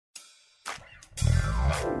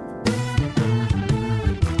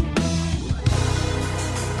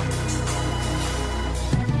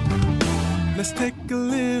Let's take a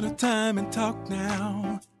little time and talk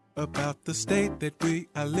now about the state that we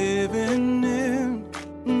are living in.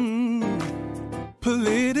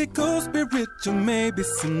 Political, spiritual, maybe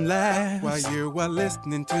some laughs while you are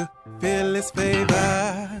listening to Phyllis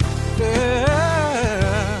Favor.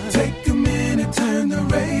 Yeah. Take a minute, turn the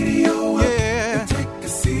radio up, and take a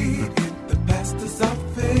seat in the pastor's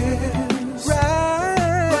office.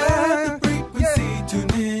 Right the frequency,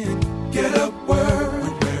 tune in, get a word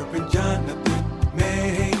with Reverend Jonathan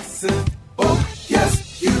Mason. Oh,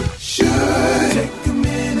 yes, you should. Take a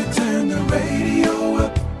minute, turn the radio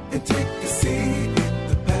up, and take a seat in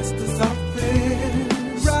the pastor's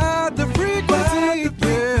office. Ride the frequency,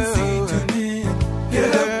 tune in,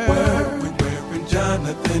 get a word with Reverend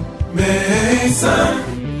Jonathan Mason.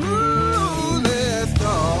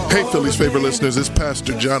 Hey, Philly's favorite listeners, it's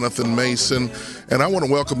Pastor Jonathan Mason, and I want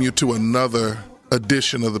to welcome you to another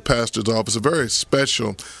edition of the Pastor's Office, a very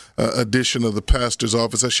special edition of the Pastor's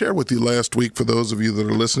Office. I shared with you last week, for those of you that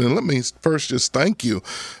are listening. Let me first just thank you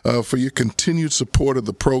for your continued support of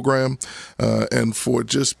the program and for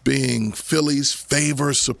just being Philly's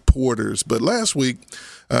favorite supporters. But last week,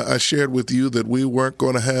 I shared with you that we weren't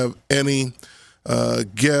going to have any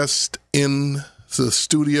guest in the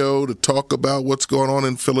studio to talk about what's going on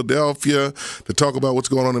in Philadelphia, to talk about what's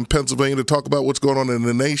going on in Pennsylvania, to talk about what's going on in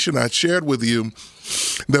the nation. I shared with you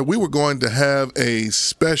that we were going to have a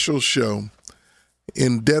special show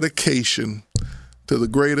in dedication to the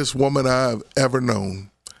greatest woman I've ever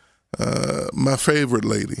known, my favorite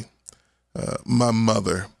lady, my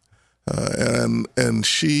mother. And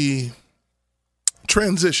she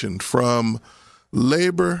transitioned from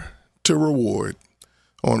labor to reward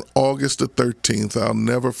on August the 13th. I'll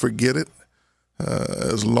never forget it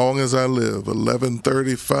as long as I live.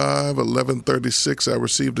 11:36, I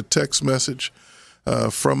received a text message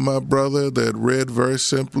from my brother that read very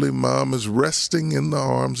simply, "Mom is resting in the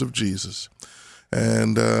arms of Jesus."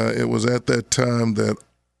 And it was at that time that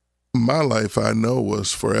my life, I know,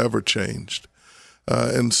 was forever changed.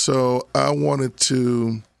 And so I wanted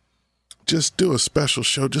to just do a special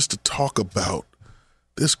show just to talk about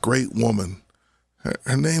this great woman.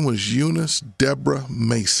 Her name was Eunice Deborah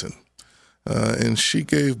Mason, and she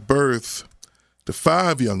gave birth to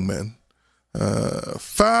 5 young men.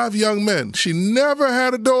 5 young men. She never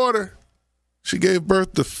had a daughter. She gave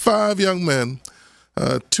birth to 5 young men.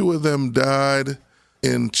 2 of them died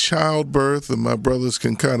in childbirth, and my brothers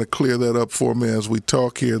can kind of clear that up for me as we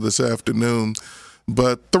talk here this afternoon.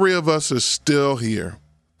 But 3 of us are still here.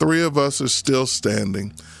 3 of us are still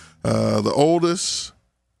standing. The oldest,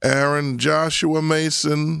 Aaron Joshua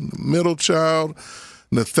Mason, middle child,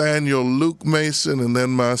 Nathaniel Luke Mason, and then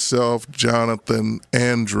myself, Jonathan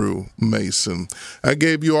Andrew Mason. I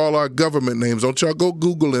gave you all our government names. Don't y'all go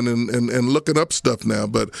Googling and looking up stuff now.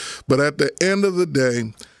 But at the end of the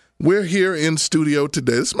day, we're here in studio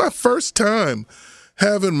today. This is my first time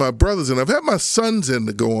having my brothers in. I've had my sons in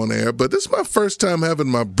to go on air, but this is my first time having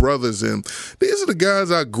my brothers in. These are the guys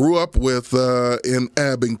I grew up with in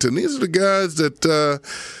Abington. These are the guys that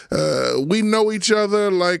we know each other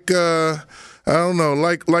like, I don't know,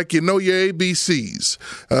 like you know your ABCs.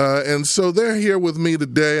 And so they're here with me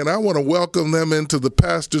today, and I want to welcome them into the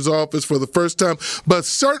pastor's office for the first time, but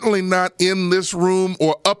certainly not in this room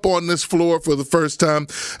or up on this floor for the first time.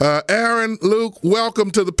 Aaron, Luke, welcome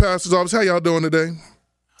to the pastor's office. How y'all doing today?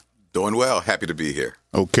 Doing well. Happy to be here.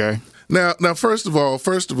 Okay. Now, first of all,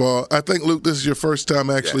 I think, Luke, this is your first time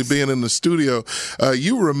actually being in the studio.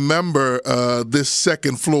 You remember this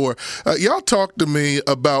second floor. Y'all talk to me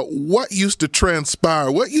about what used to transpire,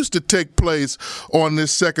 what used to take place on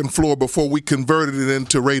this second floor before we converted it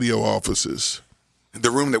into radio offices. The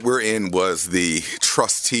room that we're in was the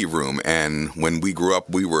trustee room, and when we grew up,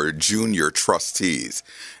 we were junior trustees,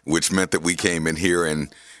 which meant that we came in here and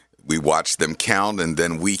we watched them count, and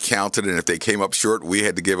then we counted, and if they came up short, we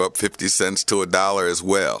had to give up 50 cents to $1 as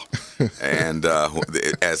well, and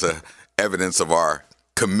as a evidence of our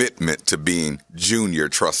commitment to being junior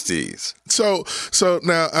trustees. So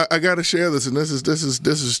now I got to share this, and this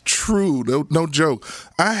is true, no joke.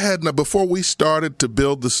 I had not, before we started to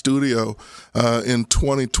build the studio in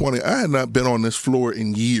 2020, I had not been on this floor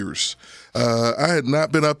in years. I had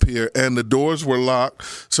not been up here, and the doors were locked,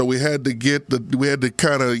 so we had to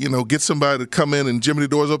kind of get somebody to come in and jimmy the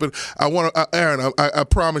doors open. Aaron, I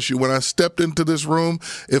promise you, when I stepped into this room,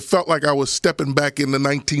 it felt like I was stepping back into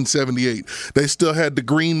 1978. They still had the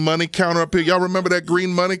green money counter up here. Y'all remember that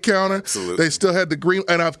green money counter? Absolutely. They still had the green,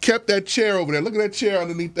 and I've kept that chair over there. Look at that chair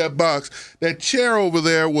underneath that box. That chair over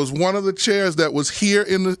there was one of the chairs that was here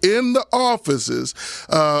in the offices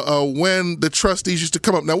when the trustees used to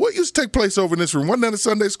come up. Now, what used to take place over in this room? Wasn't that a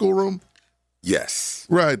Sunday school room? Yes.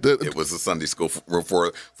 Right. It was a Sunday school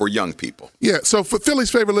for young people. Yeah. So for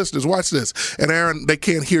Philly's favorite listeners, watch this. And Aaron, they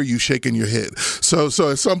can't hear you shaking your head. So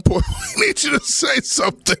at some point we need you to say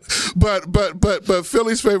something. But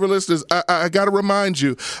Philly's favorite listeners, I got to remind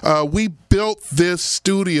you, we built this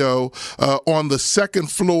studio on the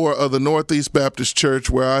second floor of the Northeast Baptist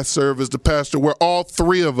Church, where I serve as the pastor, where all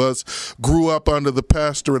three of us grew up under the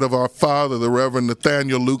pastorate of our father, the Reverend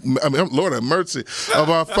Nathaniel Luke. Lord have mercy, of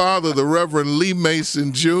our father, the Reverend Lee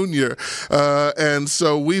Mason Jr. And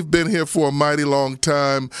so we've been here for a mighty long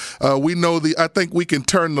time. We know I think we can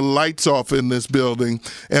turn the lights off in this building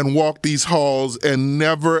and walk these halls and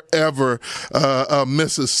never, ever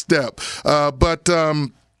miss a step. But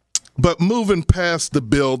moving past the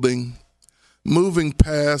building, moving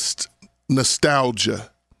past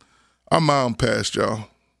nostalgia, our mom passed, y'all.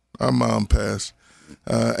 Our mom passed.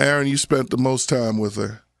 Aaron, you spent the most time with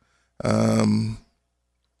her.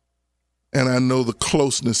 And I know the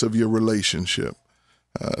closeness of your relationship.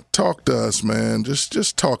 Talk to us, man.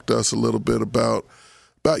 Just talk to us a little bit about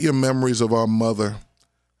your memories of our mother,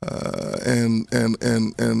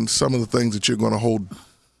 and some of the things that you're going to hold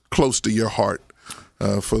close to your heart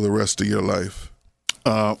for the rest of your life.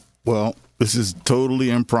 Well, this is totally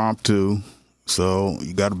impromptu, so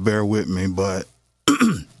you got to bear with me. But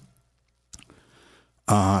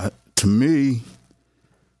to me,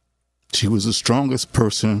 she was the strongest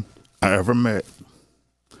person I ever met.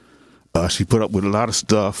 She put up with a lot of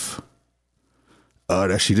stuff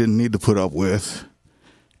that she didn't need to put up with.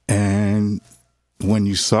 And when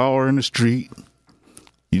you saw her in the street,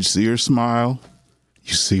 you'd see her smile,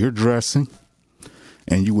 you see her dressing,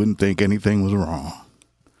 and you wouldn't think anything was wrong.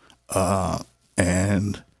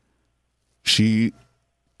 And she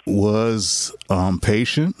was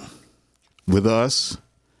patient with us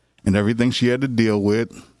and everything she had to deal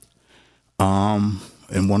with.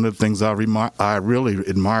 And one of the things I really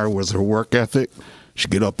admire was her work ethic.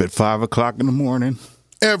 She'd get up at 5 o'clock in the morning.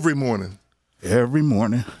 Every morning. Every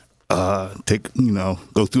morning.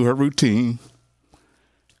 Go through her routine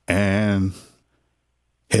and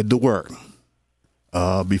head to work.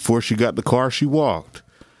 Before she got the car, she walked.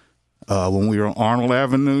 When we were on Arnold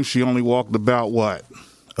Avenue, she only walked about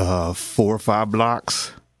 4 or 5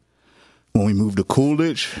 blocks. When we moved to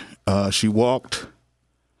Coolidge, she walked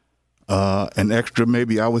an extra,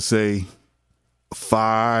 maybe I would say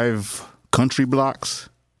 5 country blocks.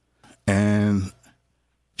 And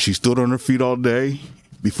she stood on her feet all day.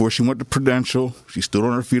 Before she went to Prudential, she stood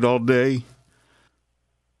on her feet all day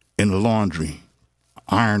in the laundry,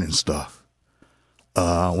 ironing stuff.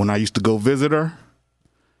 When I used to go visit her,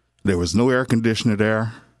 there was no air conditioner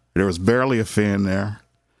there. There was barely a fan there.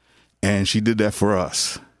 And she did that for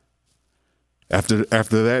us. After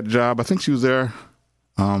that job, I think she was there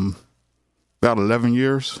about 11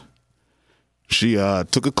 years. She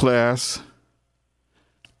took a class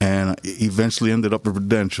and eventually ended up at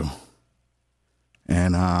Prudential.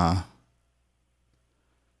 And, I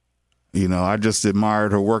just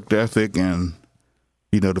admired her work ethic and,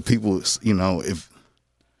 the people,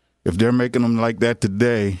 if they're making them like that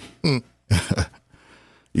today, I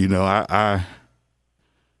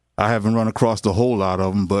haven't run across a whole lot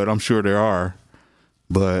of them, but I'm sure there are.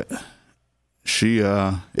 But she,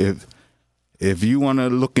 if you want to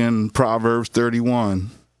look in Proverbs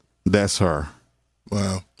 31, that's her.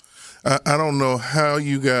 Wow. I don't know how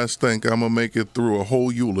you guys think I'm going to make it through a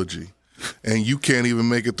whole eulogy, and you can't even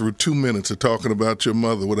make it through 2 minutes of talking about your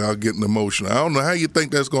mother without getting emotional. I don't know how you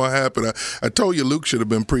think that's going to happen. I told you Luke should have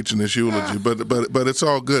been preaching this eulogy, but it's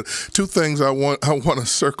all good. 2 things I want to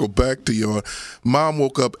circle back to you on. Mom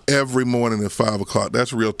woke up every morning at 5 o'clock.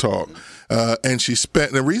 That's real talk. And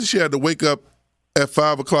the reason she had to wake up at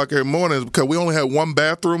 5 o'clock every morning is because we only had 1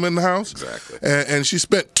 bathroom in the house. Exactly. And she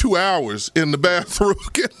spent 2 hours in the bathroom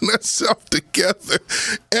getting herself together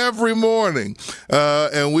every morning.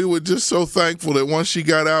 And we were just so thankful that once she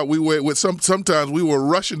got out, sometimes we were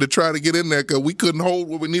rushing to try to get in there because we couldn't hold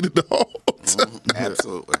what we needed to hold.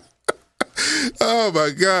 Absolutely. Oh my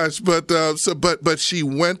gosh. But she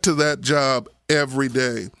went to that job every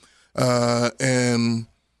day. And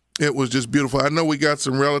it was just beautiful. I know we got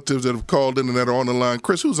some relatives that have called in and that are on the line.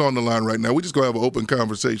 Chris, who's on the line right now? We're just going to have an open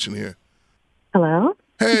conversation here. Hello?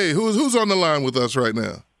 Hey, who's on the line with us right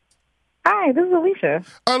now? Hi, this is Alicia.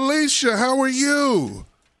 Alicia, how are you?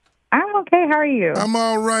 I'm okay. How are you? I'm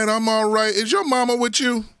all right. Is your mama with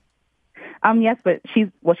you? Yes, but she's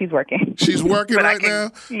working. She's working right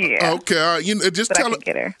now? Yeah. Okay. All right. Just tell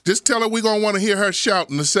her. Just tell her we're gonna want to hear her shout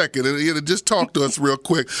in a second, and just talk to us real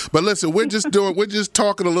quick. But listen, we're just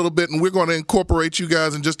talking a little bit, and we're going to incorporate you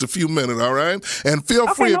guys in just a few minutes. All right. And feel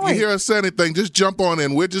free if you hear us say anything, just jump on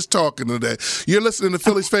in. We're just talking today. You're listening to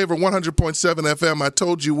Philly's favorite 100.7 FM. I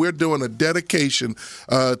told you we're doing a dedication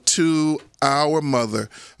to our mother,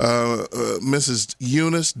 Mrs.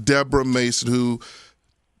 Eunice Deborah Mason, who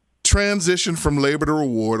transitioned from labor to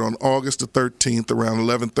reward on August the 13th around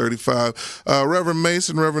 11:35. Reverend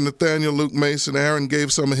Mason, Reverend Nathaniel Luke Mason, Aaron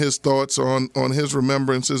gave some of his thoughts on his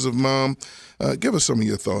remembrances of Mom. Give us some of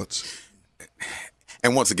your thoughts.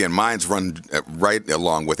 And once again, mine's run right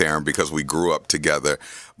along with Aaron because we grew up together.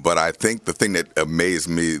 But I think the thing that amazed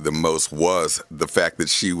me the most was the fact that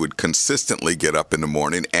she would consistently get up in the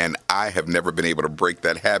morning, and I have never been able to break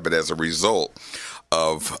that habit as a result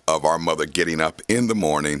of our mother getting up in the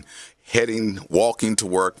morning, walking to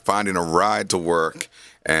work, finding a ride to work,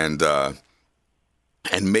 and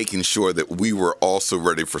making sure that we were also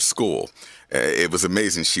ready for school. It was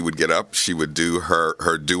amazing. She would get up, she would do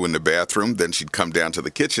her do in the bathroom, then she'd come down to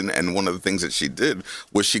the kitchen, and one of the things that she did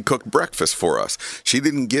was she cooked breakfast for us. She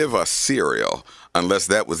didn't give us cereal unless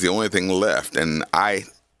that was the only thing left, and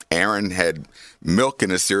Aaron had milk in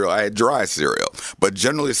his cereal, I had dry cereal. But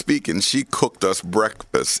generally speaking, she cooked us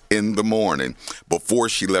breakfast in the morning before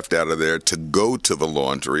she left out of there to go to the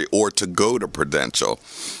laundry or to go to Prudential.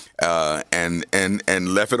 And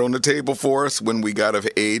left it on the table for us when we got of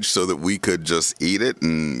age so that we could just eat it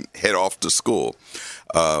and head off to school.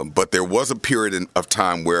 But there was a period of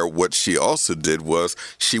time where what she also did was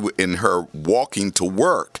in her walking to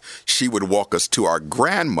work, she would walk us to our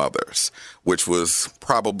grandmother's, which was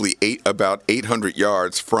probably about 800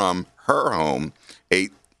 yards from her home,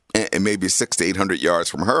 maybe 600 to 800 yards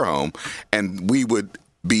from her home. And we would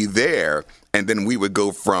be there, and then we would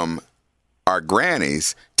go from our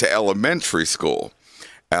grannies to elementary school,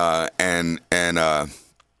 and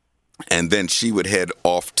then she would head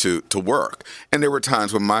off to work. And there were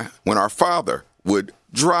times when our father would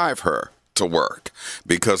drive her to work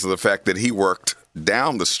because of the fact that he worked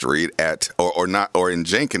down the street or in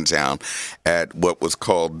Jenkintown at what was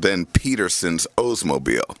called then Peterson's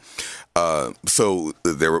Oldsmobile.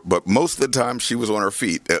 But most of the time she was on her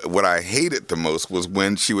feet. What I hated the most was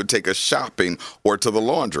when she would take us shopping or to the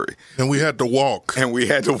laundry. And we had to walk.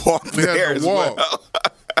 Well.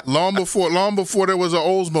 Long before there was an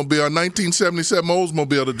Oldsmobile, a 1977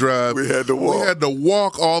 Oldsmobile to drive. We had to walk. We had to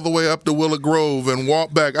walk all the way up to Willow Grove and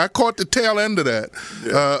walk back. I caught the tail end of that,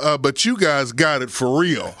 but you guys got it for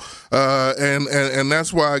real. And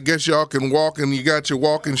that's why I guess y'all can walk, and you got your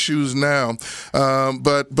walking shoes now.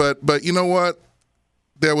 But you know what?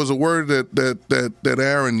 There was a word that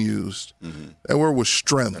Aaron used. Mm-hmm. That word was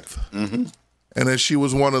strength. Mm-hmm. And that she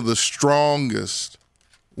was one of the strongest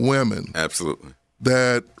women. Absolutely.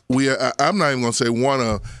 That I'm not even going to say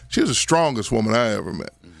she was the strongest woman I ever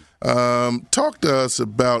met. Mm-hmm. Talk to us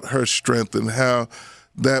about her strength and how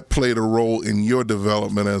that played a role in your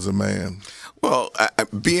development as a man. Well,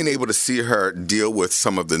 being able to see her deal with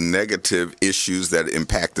some of the negative issues that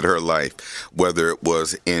impacted her life, whether it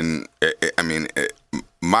was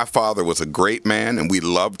my father was a great man and we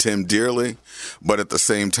loved him dearly, but at the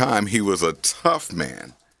same time, he was a tough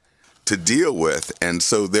man to deal with. And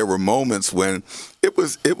so there were moments when it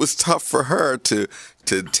was tough for her to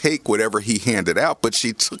take whatever he handed out, but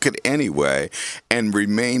she took it anyway and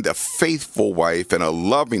remained a faithful wife and a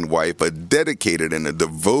loving wife, a dedicated and a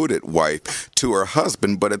devoted wife to her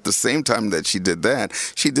husband. But at the same time that she did that,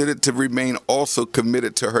 she did it to remain also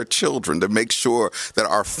committed to her children, to make sure that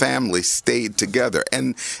our family stayed together.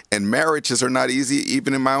 And marriages are not easy.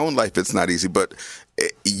 Even in my own life, it's not easy, but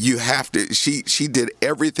you have to, she did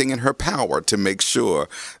everything in her power to make sure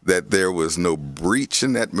that there was no breach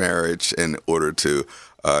in that marriage in order to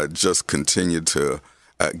just continue to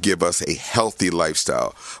give us a healthy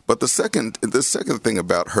lifestyle. But the second thing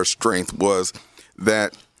about her strength was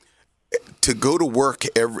that to go to work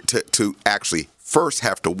to actually first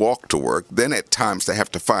have to walk to work, then at times to have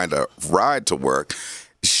to find a ride to work,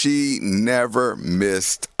 she never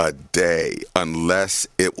missed a day unless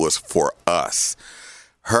it was for us.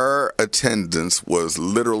 Her attendance was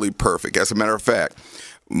literally perfect. As a matter of fact,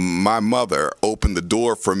 my mother opened the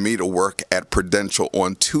door for me to work at Prudential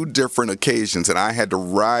on 2 different occasions, and I had to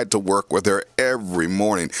ride to work with her every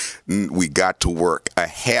morning. We got to work a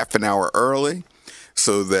half an hour early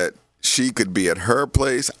so that she could be at her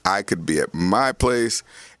place, I could be at my place,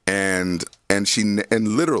 And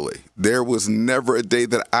literally, there was never a day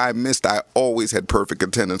that I missed. I always had perfect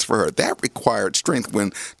attendance for her. That required strength.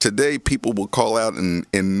 When today people will call out on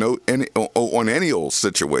any old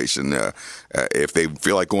situation. If they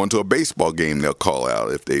feel like going to a baseball game, they'll call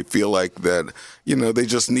out. If they feel like that, they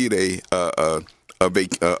just need a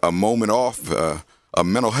moment off. A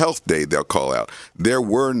mental health day, they'll call out. There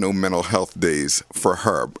were no mental health days for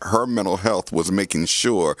her. Her mental health was making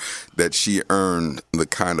sure that she earned the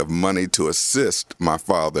kind of money to assist my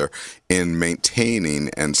father in maintaining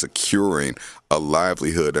and securing a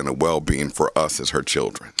livelihood and a well-being for us as her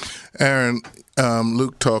children. Aaron,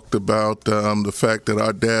 Luke talked about the fact that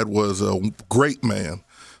our dad was a great man,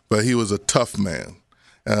 but he was a tough man.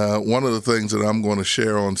 One of the things that I'm going to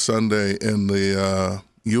share on Sunday in the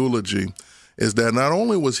eulogy is that not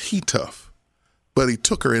only was he tough, but he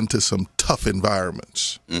took her into some tough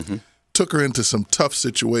environments, took her into some tough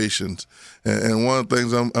situations. And one of the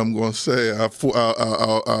things I'm going to say, I'll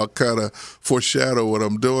kind of foreshadow what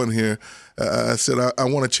I'm doing here. I said, I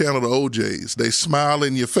want to channel the OJs. They smile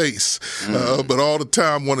in your face, but all the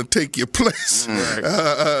time want to take your place.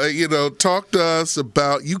 Talk to us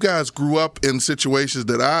about, you guys grew up in situations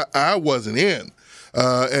that I wasn't in.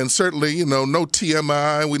 And certainly, no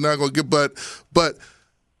TMI, we're not going to get, but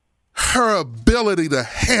her ability to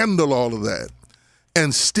handle all of that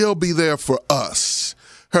and still be there for us,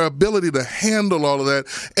 her ability to handle all of that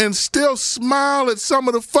and still smile at some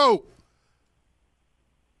of the folk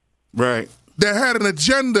right that had an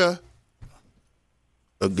agenda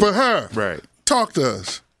for her. Right. Talk to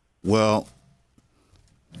us. Well,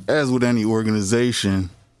 as with any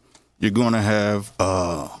organization, you're going to have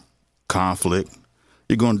conflict.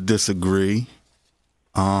 You're going to disagree,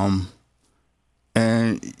 and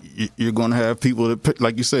you're going to have people that,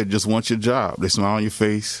 like you said, just want your job. They smile on your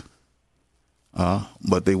face,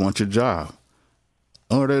 but they want your job,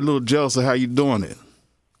 or they're a little jealous of how you're doing it.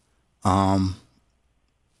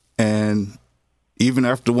 And even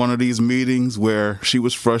after one of these meetings where she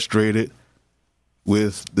was frustrated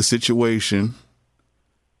with the situation,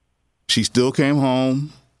 she still came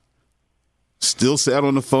home, still sat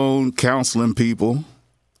on the phone counseling people,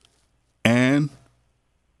 and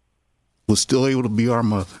was still able to be our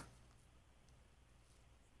mother.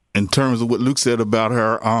 In terms of what Luke said about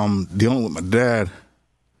her dealing with my dad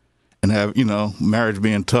and have, marriage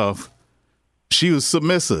being tough, she was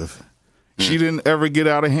submissive. She didn't ever get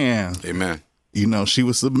out of hand. Amen. She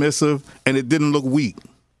was submissive, and it didn't look weak.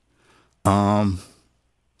 It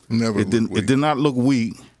did not look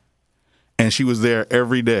weak, and she was there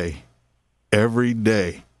every day.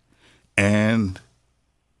 And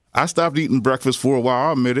I stopped eating breakfast for a while,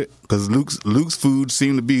 I'll admit it, because Luke's food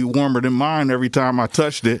seemed to be warmer than mine every time I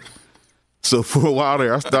touched it. So for a while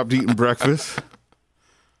there, I stopped eating breakfast.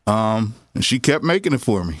 And she kept making it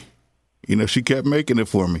for me. She kept making it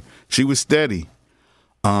for me. She was steady.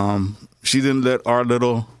 She didn't let our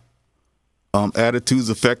little attitudes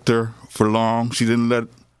affect her for long. She didn't let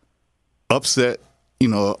upset,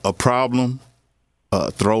 a problem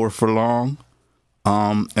throw her for long.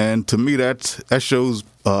 And to me, that shows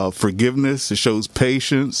forgiveness. It shows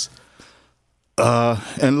patience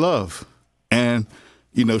and love. And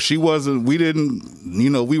we weren't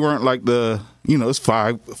like it's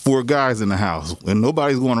 4 guys in the house, and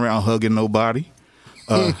nobody's going around hugging nobody.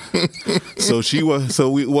 So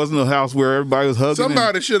it wasn't a house where everybody was hugging.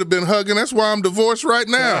 Somebody should have been hugging. That's why I'm divorced right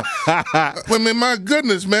now. My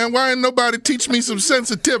goodness, man, why ain't nobody teach me some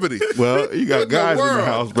sensitivity? Well, you got guys in the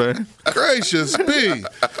house, man. Gracious be.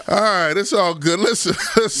 All right, it's all good. Listen.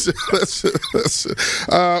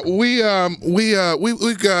 We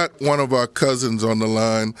got one of our cousins on the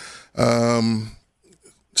line,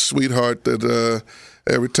 sweetheart. That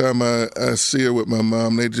every time I see her with my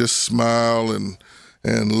mom, they just smile and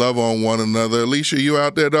love on one another. Alicia, you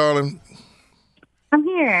out there, darling? I'm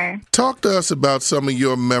here. Talk to us about some of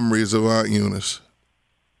your memories of Aunt Eunice.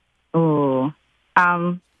 Oh,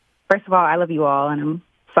 first of all, I love you all, and I'm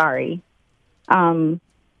sorry. I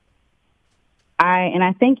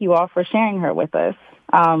thank you all for sharing her with us.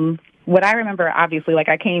 What I remember, obviously,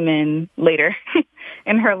 I came in later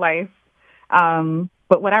in her life,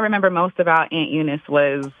 but what I remember most about Aunt Eunice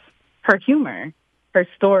was her humor, her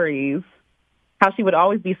stories, how she would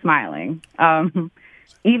always be smiling.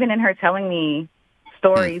 Even in her telling me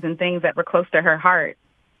stories and things that were close to her heart,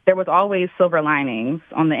 there was always silver linings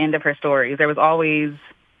on the end of her stories. There was always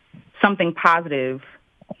something positive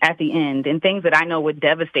at the end, and things that I know would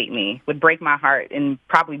devastate me, would break my heart and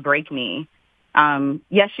probably break me.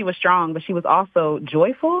 Yes, she was strong, but she was also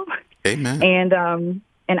joyful. Amen. And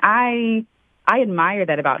I admire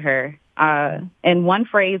that about her. And one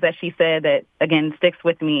phrase that she said that, again, sticks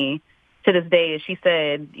with me to this day is she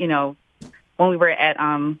said, when we were at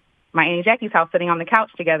my Auntie Jackie's house sitting on the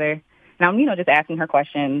couch together, and I'm, just asking her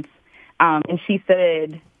questions, and she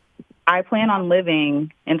said, I plan on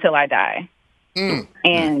living until I die.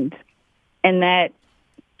 And that,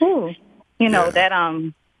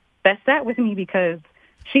 that sat with me because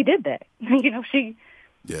she did that.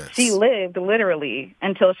 She lived literally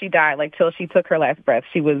until she died, like till she took her last breath.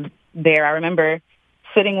 She was there. I remember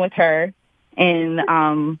sitting with her in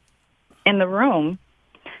the room,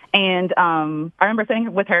 and I remember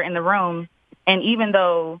sitting with her in the room, and even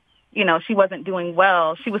though, she wasn't doing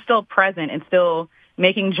well, she was still present and still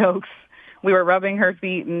making jokes. We were rubbing her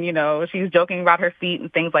feet, and, she was joking about her feet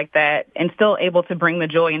and things like that, and still able to bring the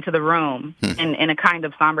joy into the room in a kind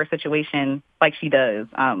of somber situation like she does.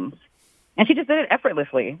 And she just did it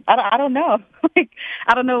effortlessly. I don't know.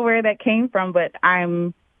 I don't know where that came from, but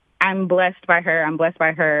I'm blessed by her. I'm blessed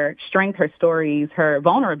by her strength, her stories, her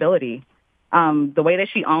vulnerability, the way that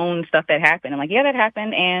she owned stuff that happened. I'm like, yeah, that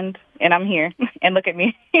happened, and I'm here, and look at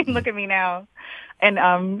me, look at me now,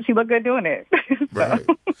 and she looked good doing it. Right.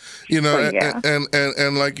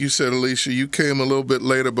 And like you said, Alicia, you came a little bit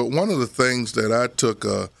later, but one of the things that I took,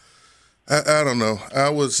 I don't know,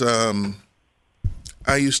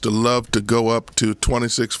 I used to love to go up to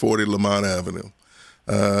 2640 Lamont Avenue.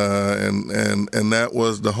 And that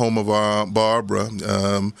was the home of our Barbara,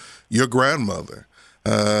 your grandmother.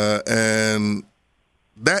 And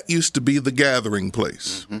that used to be the gathering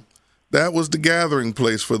place. Mm-hmm. That was the gathering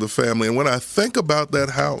place for the family. And when I think about that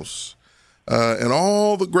house and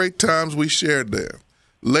all the great times we shared there,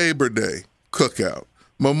 Labor Day, cookout,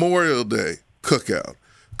 Memorial Day, cookout,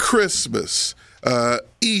 Christmas,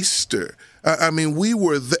 Easter, we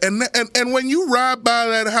were there. And when you ride by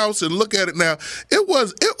that house and look at it now,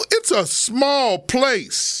 it's a small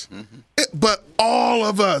place. Mm-hmm. But all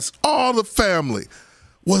of us, all the family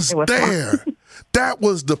was there. That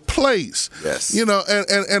was the place. Yes. And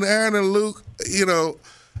Aaron and Luke,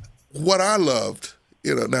 what I loved,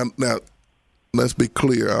 now let's be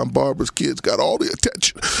clear, Barbara's kids got all the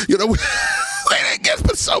attention. We didn't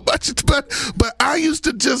get so much, but I used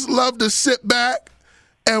to just love to sit back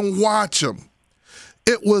and watch them.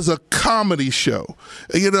 It was a comedy show.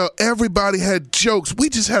 Everybody had jokes. We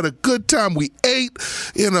just had a good time. We ate.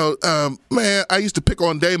 Man, I used to pick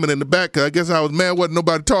on Damon in the back because I guess I was mad wasn't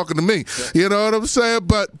nobody talking to me. You know what I'm saying?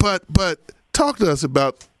 But talk to us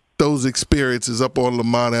about those experiences up on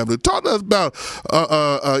Lamont Avenue. Talk to us about,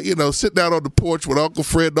 sitting out on the porch with Uncle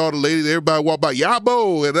Fred and all the ladies. Everybody walk by,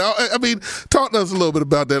 Yabo. And talk to us a little bit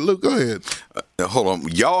about that. Luke, go ahead. Hold on.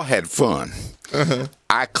 Y'all had fun. Uh-huh.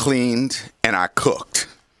 I cleaned and I cooked.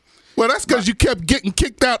 Well, that's because you kept getting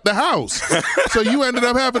kicked out the house. So you ended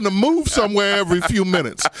up having to move somewhere every few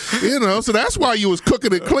minutes. So that's why you was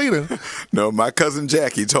cooking and cleaning. No, my cousin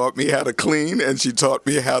Jackie taught me how to clean and she taught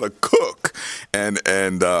me how to cook. And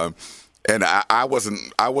I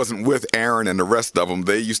wasn't with Aaron and the rest of them.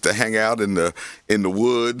 They used to hang out in the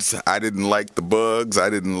woods. I didn't like the bugs. I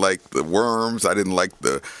didn't like the worms. I didn't like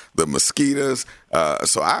the mosquitoes.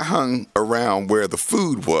 So I hung around where the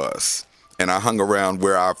food was, and I hung around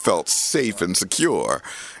where I felt safe and secure.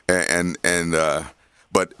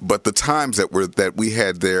 But the times that we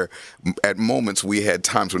had there, at moments we had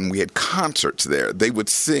times when we had concerts there. They would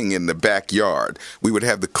sing in the backyard. We would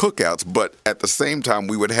have the cookouts, but at the same time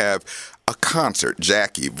we would have a concert.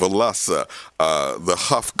 Jackie, Valessa, the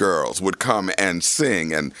Huff Girls would come and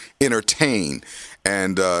sing and entertain.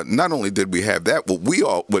 And not only did we have that,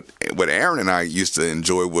 what Aaron and I used to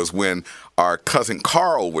enjoy was when our cousin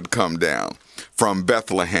Carl would come down from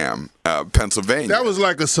Bethlehem, Pennsylvania. That was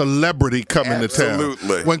like a celebrity coming to town.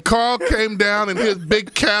 Absolutely. When Carl came down in his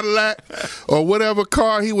big Cadillac or whatever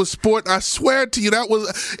car he was sporting, I swear to you, that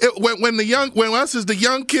was when us as the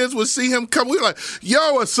young kids would see him come, we were like,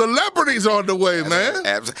 "Yo, a celebrity's on the way, man."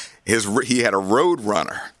 He had a Road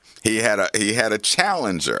Runner. He had a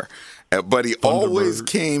Challenger. But he always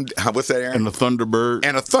came. What's that, Aaron? And a Thunderbird.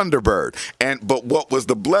 And a Thunderbird. But what was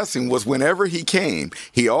the blessing was whenever he came,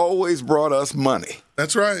 he always brought us money.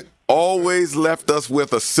 That's right. Always left us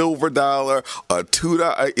with a silver dollar, a $2,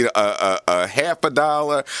 a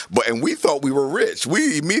 $50, and we thought we were rich.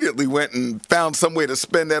 We immediately went and found some way to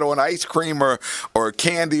spend that on ice cream or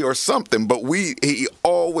candy or something. But he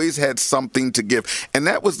always had something to give, and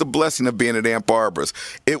that was the blessing of being at Aunt Barbara's.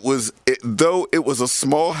 Though it was a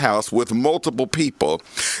small house with multiple people,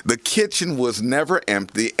 the kitchen was never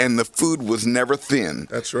empty and the food was never thin.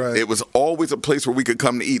 That's right. It was always a place where we could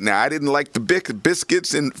come to eat. Now I didn't like the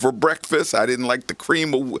biscuits for breakfast. I didn't like the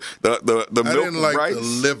cream of the milk. I didn't like rice. the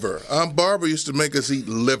liver. Aunt Barbara used to make us eat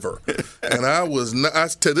liver, and I was not.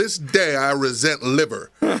 To this day, I resent liver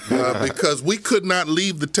because we could not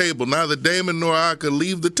leave the table. Neither Damon nor I could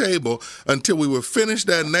leave the table until we were finished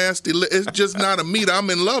that nasty. It's just not a meat I'm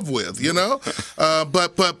in love with, you know.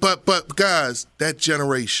 But guys, that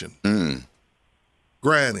generation,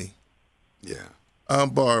 Granny, Yeah.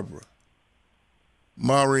 Aunt Barbara,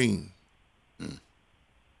 Maureen,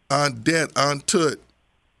 Aunt Det, Aunt Tut,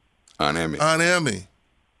 Aunt Emmy. Aunt Emmy,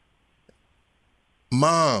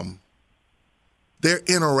 Mom, their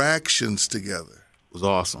interactions together. It was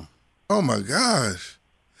awesome. Oh my gosh.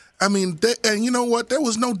 I mean, and you know what? There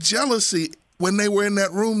was no jealousy when they were in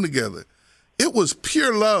that room together. It was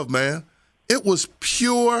pure love, man. It was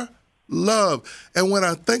pure love. And when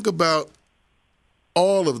I think about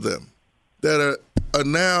all of them that are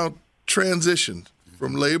now transitioned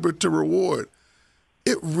from labor to reward,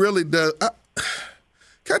 it really does.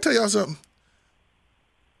 Can I tell y'all something?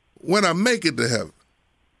 When I make it to heaven,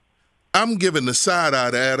 I'm giving the side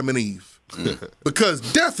eye to Adam and Eve because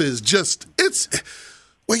death is just,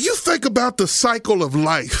 when you think about the cycle of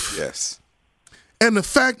life. Yes. And the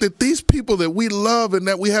fact that these people that we love and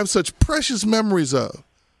that we have such precious memories of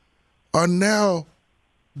are now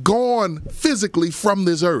gone physically from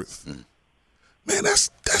this earth. Man, that's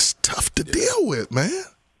tough to deal with, man.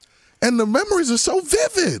 And the memories are so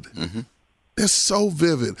vivid. They're so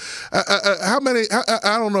vivid. How many?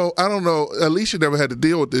 I don't know. Alicia never had to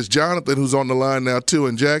deal with this. Jonathan, who's on the line now too,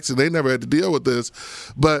 and Jackson, they never had to deal with this.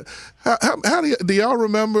 But how do y'all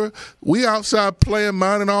remember? We outside playing,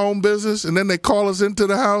 minding our own business, and then they call us into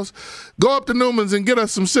the house. Go up to Newman's and get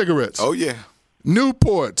us some cigarettes. Oh yeah.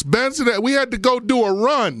 Newports, Benson. We had to go do a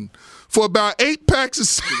run for about 8 packs of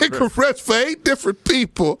cigarettes for 8 different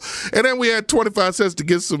people. And then we had 25 cents to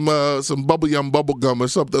get some bubble gum or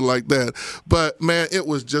something like that. But, man, it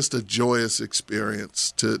was just a joyous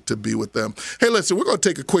experience to be with them. Hey, listen, we're going to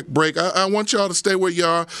take a quick break. I want y'all to stay where you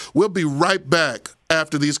are. We'll be right back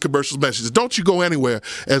after these commercial messages. Don't you go anywhere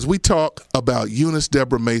as we talk about Eunice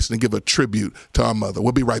Deborah Mason and give a tribute to our mother.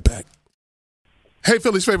 We'll be right back. Hey,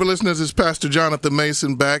 Philly's favorite listeners, it's Pastor Jonathan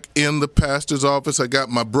Mason back in the pastor's office. I got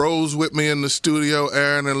my bros with me in the studio,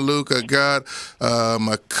 Aaron and Luke. I got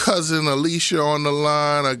my cousin Alicia on the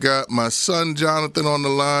line. I got my son Jonathan on the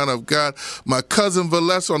line. I've got my cousin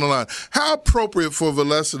Valessa on the line. How appropriate for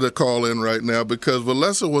Valessa to call in right now, because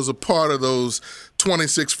Valessa was a part of those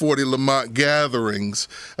 2640 Lamont gatherings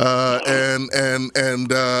and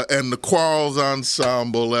the Quarles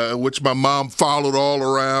Ensemble, which my mom followed all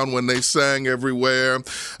around when they sang everywhere.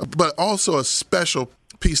 But also a special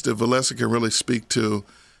piece that Valessa can really speak to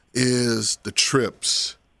is the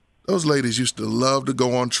trips. Those ladies used to love to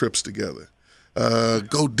go on trips together.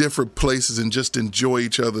 Go different places and just enjoy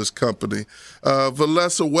each other's company.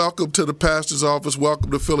 Valessa, welcome to the pastor's office.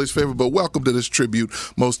 Welcome to Philly's favorite, but welcome to this tribute,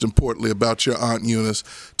 most importantly, about your Aunt Eunice.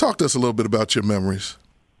 Talk to us a little bit about your memories.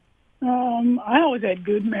 I always had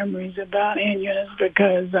good memories about Aunt Eunice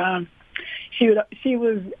because she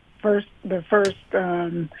was the first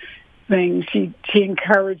thing. She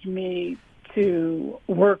encouraged me to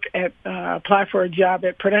work apply for a job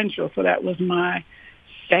at Prudential. So that was my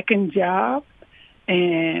second job.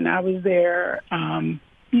 And I was there,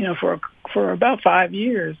 for about 5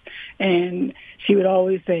 years. And she would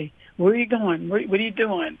always say, "Where are you going? What are you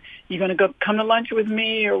doing? You going to come to lunch with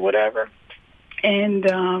me or whatever?" And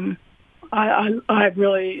I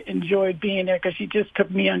really enjoyed being there because she just took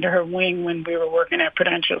me under her wing when we were working at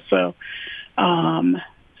Prudential. So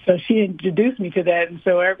she introduced me to that. And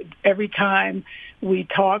so every time we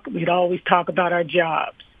talk, we'd always talk about our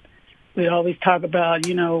jobs. We always talk about,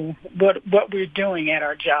 what we're doing at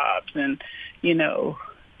our jobs and,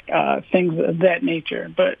 things of that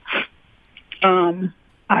nature. But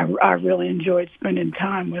I really enjoyed spending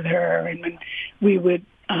time with her. And when we would,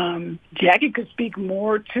 Jackie could speak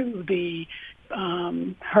more to the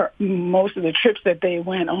most of the trips that they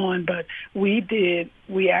went on, but we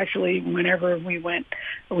actually, whenever we went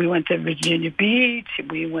to Virginia Beach,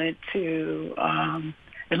 we went to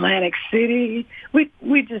Atlantic City. We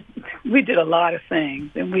did a lot of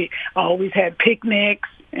things, and we always had picnics,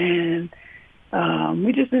 and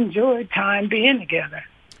we just enjoyed time being together.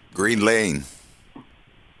 Green Lane.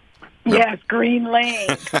 Yes, Green Lane.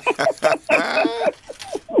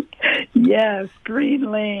 Yes, Green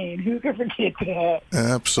Lane. Who could forget that?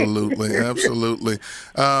 Absolutely, absolutely.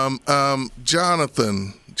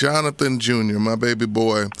 Jonathan Jr., my baby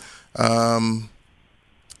boy. I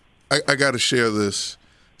got to share this.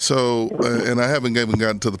 So, and I haven't even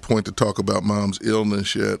gotten to the point to talk about Mom's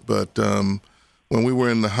illness yet, but when we were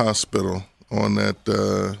in the hospital on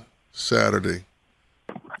that Saturday,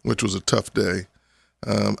 which was a tough day,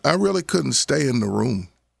 I really couldn't stay in the room.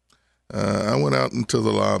 I went out into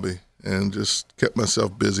the lobby and just kept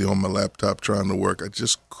myself busy on my laptop trying to work. I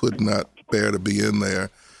just could not bear to be in there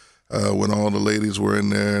when all the ladies were in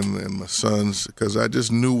there and my sons, because I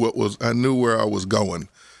just knew I knew where I was going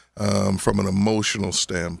from an emotional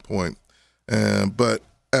standpoint. But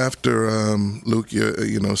after Luke,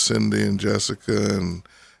 Cindy and Jessica and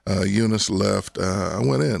Eunice left, I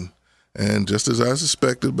went in. And just as I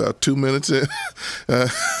suspected, about 2 minutes in, I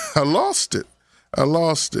lost it.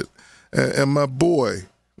 And my boy,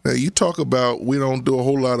 now you talk about we didn't do a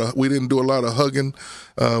lot of hugging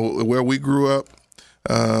where we grew up.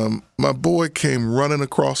 My boy came running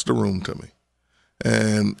across the room to me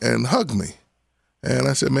and hugged me. And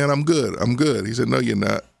I said, man, I'm good. He said, no, you're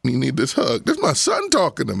not. You need this hug. This is my son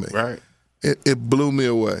talking to me. Right. It blew me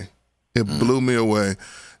away. Blew me away.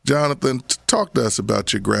 Jonathan, talk to us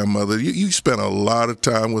about your grandmother. You spent a lot of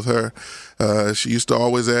time with her. She used to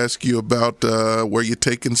always ask you about where you're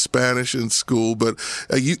taking Spanish in school, but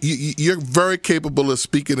you're very capable of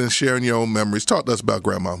speaking and sharing your own memories. Talk to us about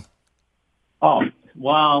Grandma. Oh,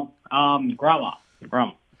 well, Grandma.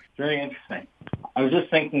 Very interesting. I was just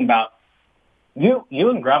thinking about you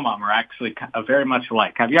and Grandma are actually very much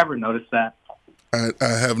alike. Have you ever noticed that? I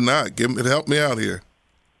have not. Help me out here.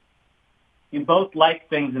 You both like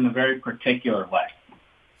things in a very particular way.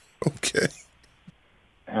 Okay.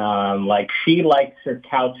 Like she likes her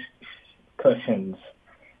couch cushions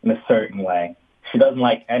in a certain way. She doesn't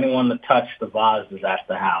like anyone to touch the vases at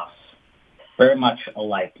the house. Very much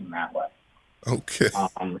alike in that way. Okay.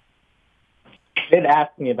 She did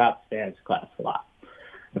ask me about Spanish class a lot.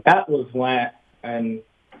 But that was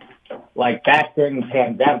like back during the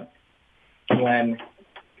pandemic, when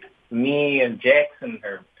me and Jackson,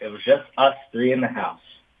 it was just us three in the house.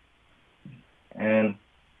 And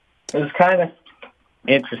it was kind of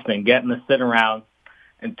interesting getting to sit around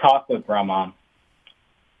and talk with Grandma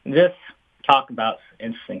and just talk about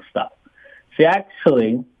interesting stuff. She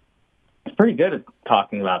actually is pretty good at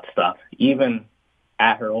talking about stuff, even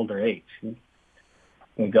at her older age. She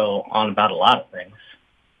can go on about a lot of things.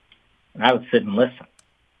 And I would sit and listen.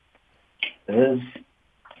 It is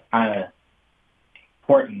kind of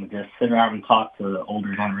important to just sit around and talk to the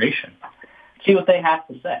older generation, see what they have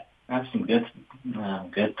to say. Have some good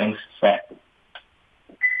things to say.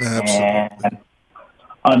 Absolutely. And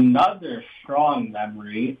another strong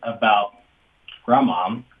memory about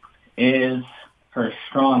Grandma is her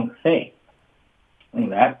strong faith. I think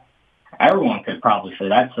that everyone could probably say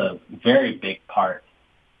that's a very big part.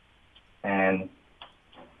 And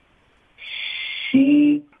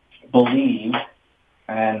she believed,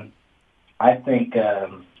 and I think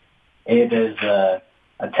it is a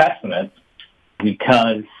testament,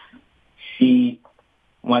 because she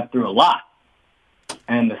went through a lot,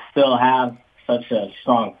 and to still have such a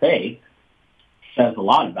strong faith says a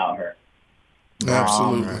lot about her.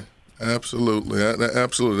 Absolutely. That's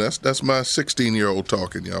my 16-year-old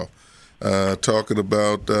talking, y'all. Talking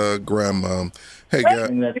about Grandma. Hey, guys.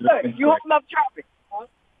 You holding up traffic. Huh?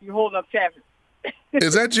 You holding up traffic.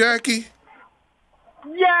 Is that Jackie?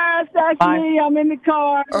 Yes, that's me. I'm in the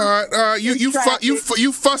car. All right. You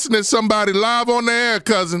fussing at somebody live on the air,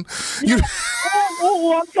 cousin. You...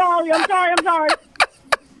 I'm sorry.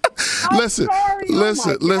 Listen. But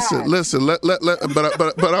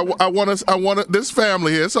I want this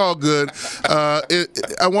family here. It's all good.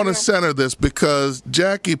 I want to center this because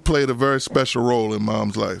Jackie played a very special role in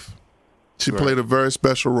Mom's life. She played a very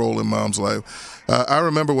special role in Mom's life. I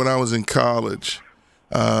remember when I was in college.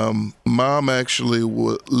 Mom actually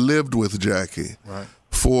lived with Jackie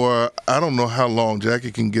for I don't know how long.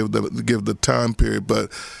 Jackie can give the time period,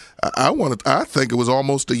 but I think it was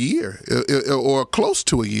almost a year or close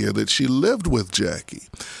to a year that she lived with Jackie.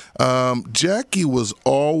 Jackie was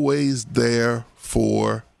always there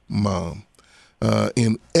for Mom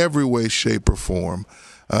in every way, shape, or form,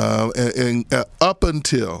 and up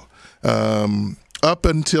until and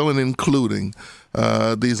including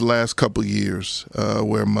these last couple years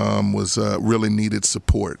where Mom was really needed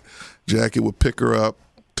support. Jackie would pick her up,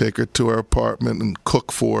 take her to her apartment and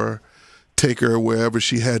cook for her, take her wherever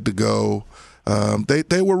she had to go.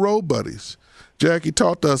 They were road buddies. Jackie,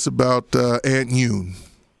 talk to us about Aunt Eun.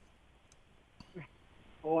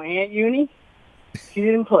 Well, Aunt Eunice, she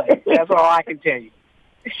didn't play. That's all I can tell you.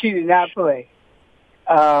 She did not play.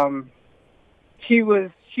 She was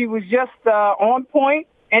just on point.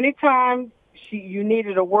 Anytime you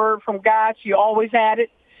needed a word from God, she always had it.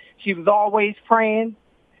 She was always praying,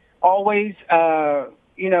 always,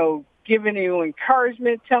 giving you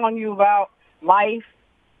encouragement, telling you about life.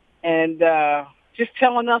 And just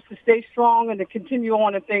telling us to stay strong and to continue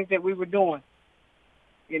on the things that we were doing.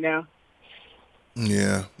 You know?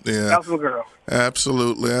 Yeah. That was my girl.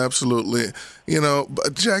 Absolutely.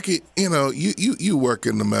 But Jackie, you work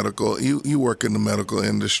in the medical, you work in the medical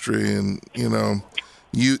industry, and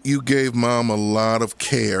you gave Mom a lot of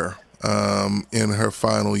care in her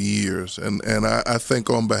final years, and I think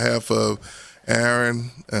on behalf of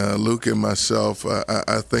Aaron, Luke, and myself,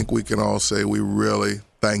 I think we can all say we really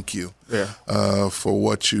thank you for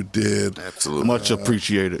what you did. Absolutely. Much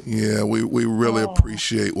appreciated. Yeah, we really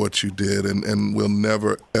appreciate what you did, and we'll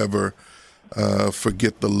never, ever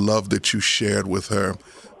forget the love that you shared with her.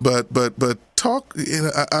 But talk,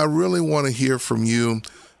 I really want to hear from you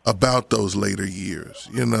about those later years,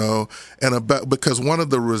 and because one of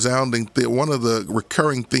the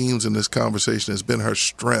recurring themes in this conversation has been her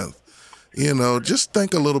strength. Just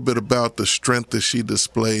think a little bit about the strength that she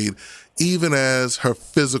displayed, even as her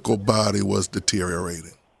physical body was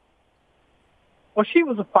deteriorating. Well, she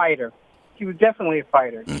was a fighter. She was definitely a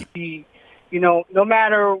fighter. She, no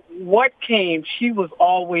matter what came, she was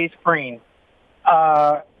always praying.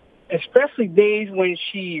 Especially days when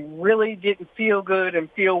she really didn't feel good and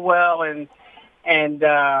feel well, and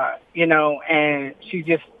she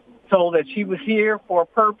just told that she was here for a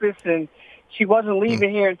purpose, and she wasn't leaving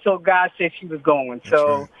here until God said she was going.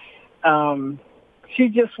 So, she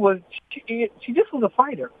just was a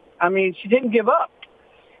fighter. I mean, she didn't give up.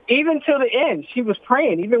 Even till the end, she was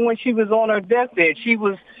praying. Even when she was on her deathbed, she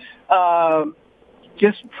was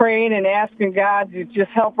just praying and asking God to just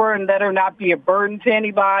help her and let her not be a burden to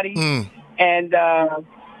anybody. And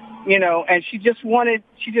and she just wanted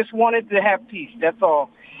to have peace. That's all.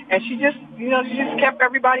 And she just kept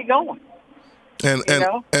everybody going. And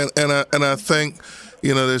I think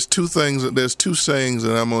there's two sayings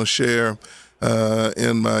that I'm going to share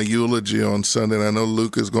in my eulogy on Sunday. And I know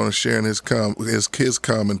Luke is going to share in his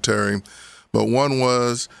commentary, but one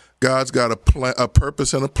was God's got a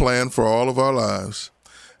purpose and a plan for all of our lives,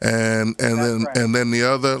 and then the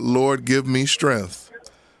other, Lord, give me strength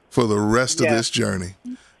for the rest of this journey.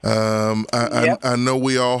 I know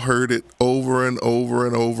we all heard it over and over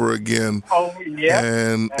and over again.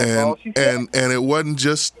 And it wasn't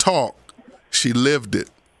just talk; she lived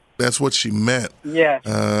it. That's what she meant.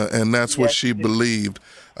 And that's what she believed.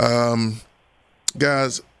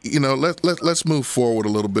 Guys, let's move forward a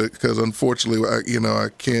little bit, because unfortunately, I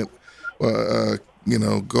can't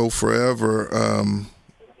go forever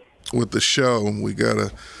with the show.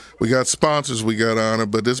 We got sponsors we got to honor,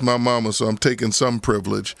 but this is my mama, so I'm taking some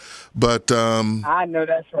privilege. But I know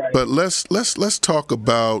that's right. But let's talk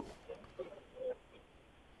about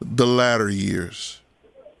the latter years.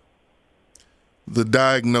 The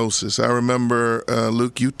diagnosis. I remember,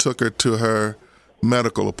 Luke, you took her to her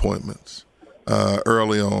medical appointments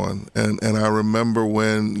early on, and I remember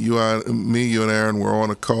when you and Aaron were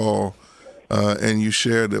on a call, and you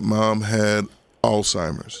shared that Mom had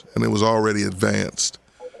Alzheimer's, and it was already advanced.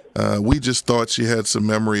 We just thought she had some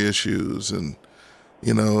memory issues, and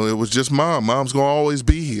it was just Mom. Mom's gonna always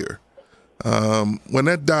be here. When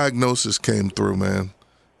that diagnosis came through, man,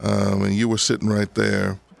 and you were sitting right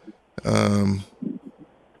there,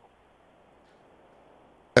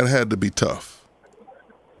 it had to be tough.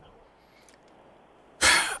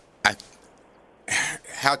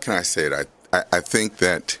 How can I say it? I think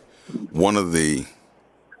that one of the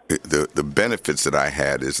benefits that I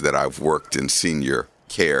had is that I've worked in senior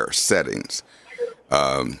care settings,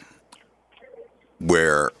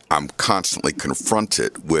 where I'm constantly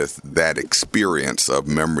confronted with that experience of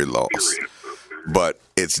memory loss. But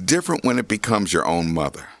it's different when it becomes your own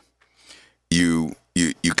mother. You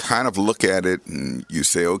kind of look at it and you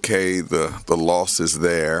say, okay, the loss is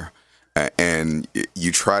there, and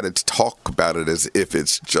you try to talk about it as if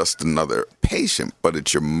it's just another patient, but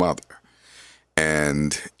it's your mother.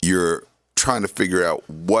 And you're trying to figure out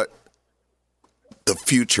what the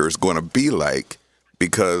future is going to be like,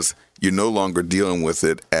 because you're no longer dealing with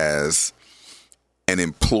it as an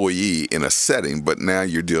employee in a setting, but now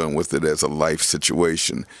you're dealing with it as a life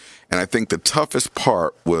situation. And I think the toughest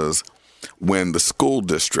part was when the school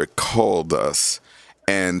district called us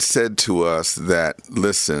and said to us that,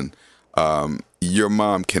 listen, your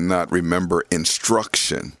mom cannot remember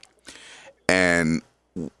instruction, and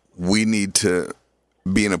we need to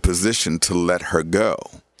be in a position to let her go.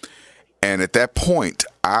 And at that point,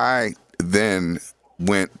 I then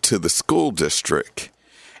went to the school district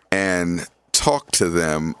and talked to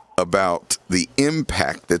them about the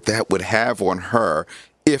impact that would have on her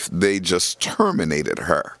if they just terminated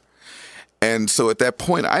her. And so at that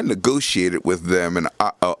point, I negotiated with them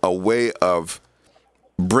a way of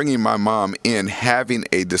bringing my mom in, having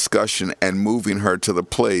a discussion, and moving her to the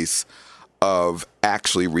place of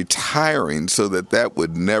actually retiring, so that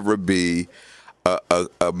would never be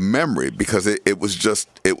a memory, because it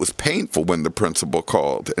was painful when the principal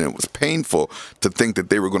called, and it was painful to think that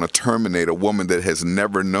they were going to terminate a woman that has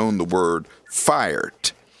never known the word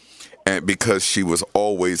fired. And because she was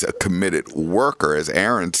always a committed worker, as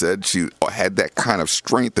Aaron said, she had that kind of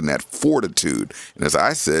strength and that fortitude. And as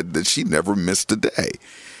I said, that she never missed a day.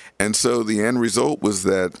 And so the end result was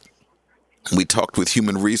that we talked with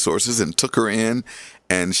human resources and took her in,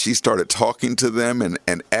 and she started talking to them.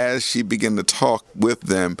 And as she began to talk with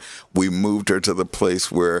them, we moved her to the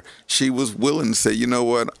place where she was willing to say, you know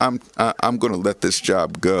what, I'm going to let this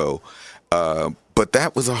job go. But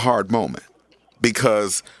that was a hard moment,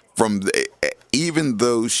 because even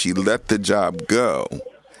though she let the job go,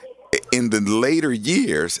 in the later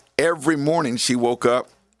years, every morning she woke up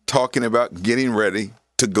talking about getting ready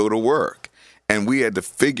to go to work. And we had to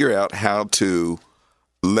figure out how to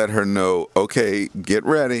let her know, okay, get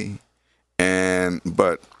ready.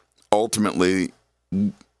 But ultimately,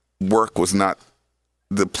 work was not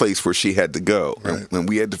the place where she had to go. Right. And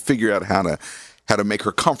we had to figure out how to make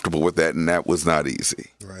her comfortable with that, and that was not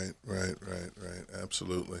easy. Right.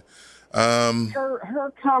 Absolutely. I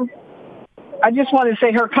just want to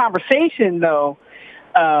say her conversation, though,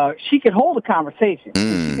 she could hold a conversation.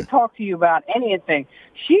 She could talk to you about anything.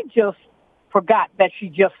 She just forgot that she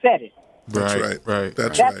just said it. Right.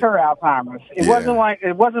 That's her Alzheimer's. It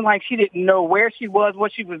wasn't like she didn't know where she was,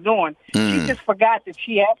 what she was doing. She just forgot that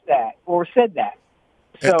she asked that or said that.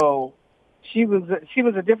 So she was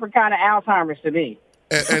a different kind of Alzheimer's to me.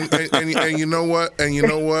 And you know what?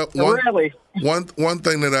 Really? One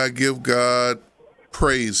thing that I give God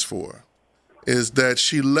praise for is that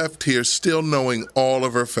she left here still knowing all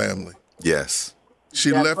of her family. Yes.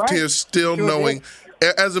 She left here still knowing.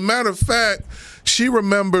 As a matter of fact, she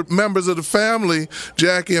remembered members of the family,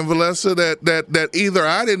 Jackie and Valessa, that either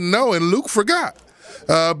I didn't know and Luke forgot.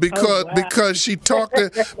 Because she talked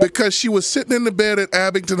because she was sitting in the bed at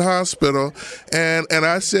Abington Hospital, and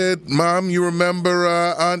I said, "Mom, you remember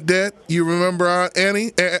Aunt Det? You remember Aunt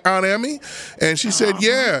Emmy?" And she said,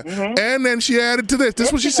 "Yeah." Mm-hmm. And then she added to this. This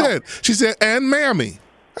is what she said. She said, "And Mammy."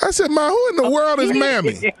 I said, "Ma, who in the world is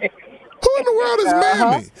Mammy? Who in the world is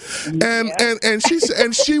Mammy?"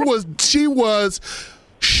 And she was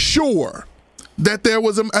sure that there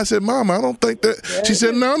was I said, "Mom, I don't think that." She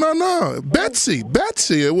said, No. Betsy.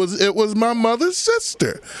 It was my mother's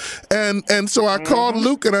sister. And so I called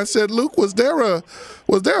Luke and I said, "Luke, was there a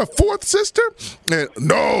fourth sister?" And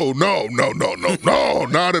no,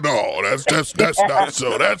 not at all. That's not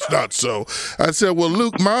so. That's not so. I said, "Well,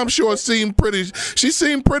 Luke, Mom sure seemed pretty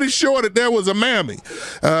sure that there was a Mammy."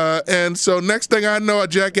 And so next thing I know,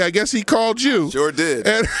 Jackie, I guess he called you. Sure did.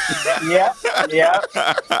 And Yeah.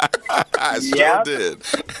 I sure did.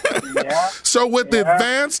 So with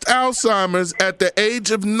advanced Alzheimer's at the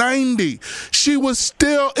age of 90, she was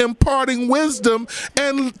still imparting wisdom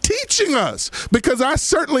and teaching us, because I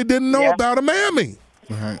certainly didn't know about a Mammy.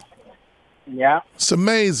 Right. Yeah. It's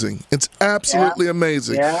amazing. It's absolutely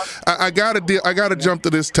amazing. Yeah. I gotta jump to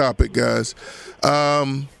this topic, guys.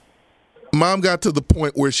 Mom got to the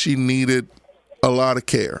point where she needed a lot of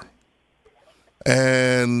care.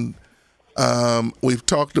 And we've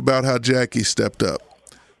talked about how Jackie stepped up.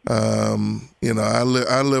 I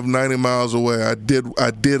live 90 miles away. I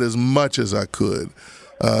did as much as I could.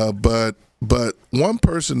 But one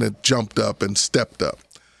person that jumped up and stepped up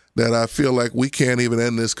that I feel like we can't even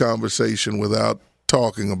end this conversation without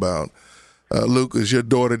talking about, Luke, is your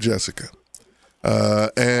daughter Jessica. I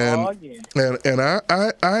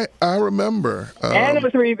remember. And the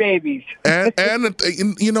 3 babies. and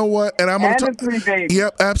you know what? And I'm going to talk. 3 babies.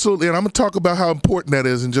 Yep, absolutely. And I'm going to talk about how important that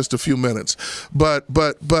is in just a few minutes. But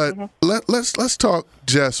let's talk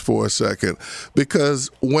Jess for a second, because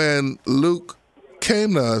when Luke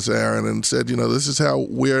came to us, Aaron, and said, this is how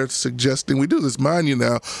we're suggesting we do this. Mind you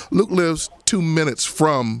now, Luke lives 2 minutes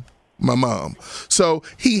from my mom. So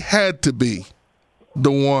he had to be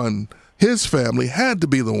the one, his family had to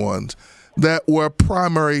be the ones that were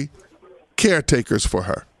primary caretakers for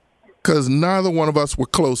her, because neither one of us were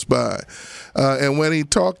close by. And when he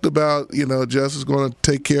talked about, Jess is going to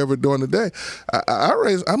take care of her during the day,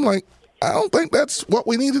 I'm like, I don't think that's what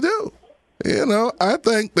we need to do. I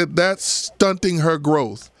think that's stunting her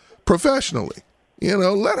growth professionally.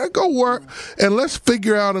 Let her go work and let's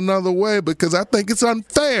figure out another way, because I think it's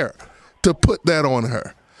unfair to put that on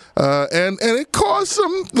her. And it caused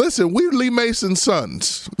some, listen, we're Lee Mason's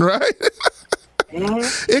sons, right?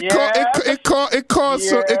 It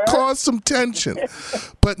caused some tension.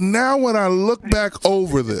 But now when I look back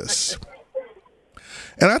over this,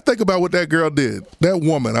 and I think about what that girl did, that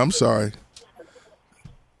woman, I'm sorry,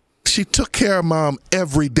 she took care of Mom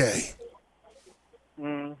every day.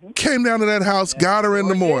 Came down to that house, got her in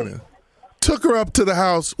the morning, took her up to the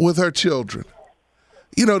house with her children.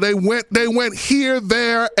 You know, they went here,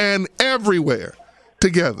 there, and everywhere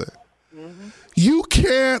together. You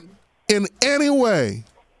can't in any way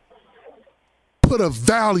put a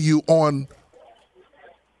value on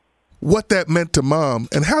what that meant to Mom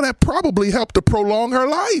and how that probably helped to prolong her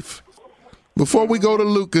life. Before we go to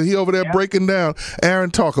Luca, he over there breaking down.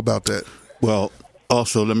 Aaron, talk about that. Well,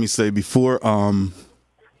 also, let me say before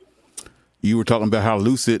you were talking about how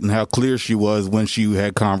lucid and how clear she was when she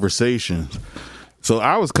had conversations. So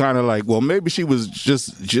I was kind of like, well, maybe she was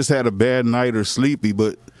just had a bad night or sleepy.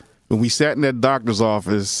 But when we sat in that doctor's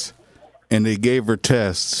office and they gave her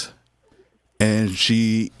tests and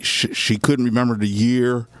she couldn't remember the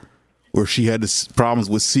year or she had problems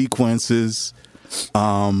with sequences,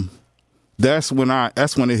 that's when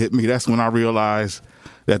it hit me. That's when I realized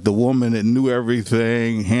that the woman that knew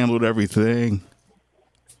everything, handled everything,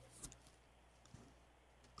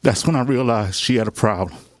 that's when I realized she had a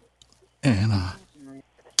problem. And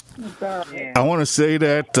I want to say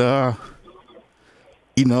that,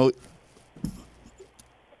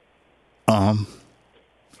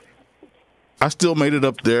 I still made it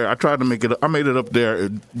up there. I tried to make it. I made it up there,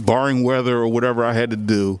 barring weather or whatever I had to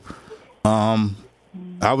do.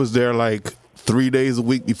 I was there like 3 days a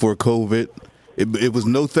week before COVID. It was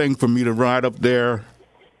no thing for me to ride up there,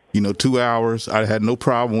 2 hours. I had no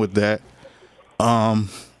problem with that.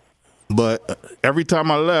 But every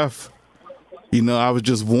time I left, I was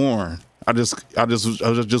just worn. I was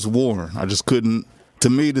just worn. I just couldn't. To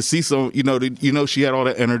me, to see some, she had all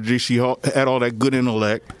that energy. She had all that good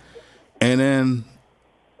intellect, and then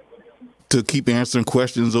to keep answering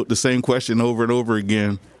questions, the same question over and over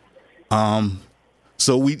again.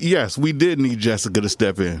 So we did need Jessica to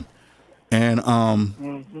step in,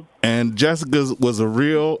 and Jessica is a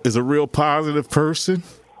real positive person.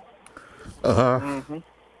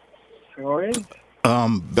 Sure is.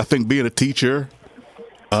 I think being a teacher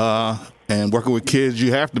and working with kids,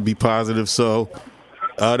 you have to be positive. So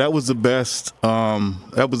that was the best.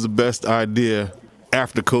 That was the best idea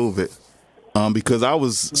after COVID, because I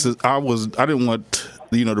didn't want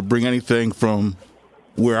to bring anything from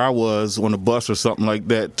where I was on a bus or something like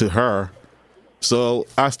that to her. So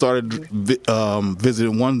I started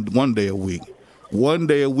visiting one day a week. 1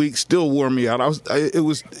 day a week still wore me out.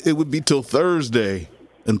 It would be till Thursday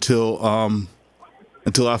until I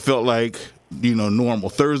felt like normal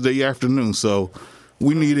Thursday afternoon. So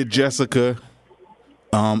we needed Jessica,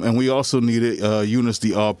 and we also needed Eunice,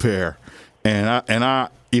 the au pair, and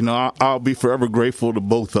I'll be forever grateful to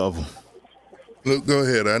both of them. Luke, go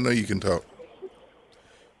ahead. I know you can talk.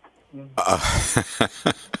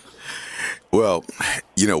 Well,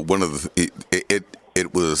 one of the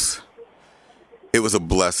it was a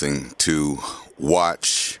blessing to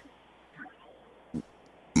watch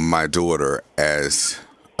my daughter as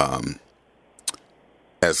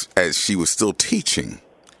she was still teaching,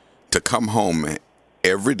 to come home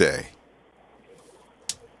every day,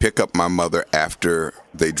 pick up my mother after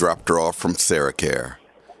they dropped her off from Saracare,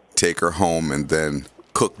 take her home, and then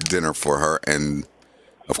cook dinner for her. And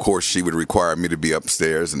of course, she would require me to be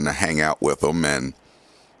upstairs and to hang out with them, and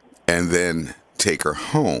then take her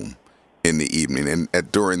home in the evening.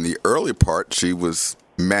 And during the early part, she was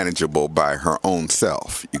manageable by her own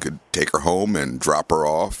self. You could take her home and drop her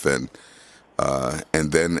off, and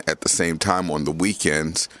then at the same time on the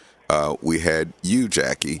weekends, we had you,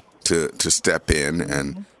 Jackie, to step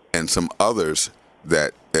in, and some others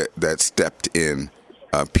that stepped in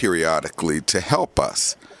periodically to help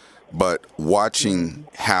us. But watching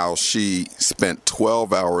how she spent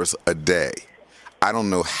 12 hours a day, I don't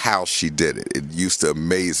know how she did it. It used to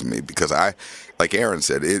amaze me because like Aaron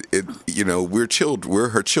said, we're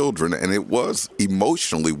her children, and it was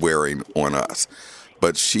emotionally wearing on us.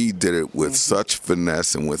 But she did it with such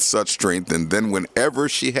finesse and with such strength. And then whenever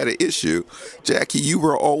she had an issue, Jackie, you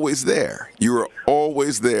were always there. You were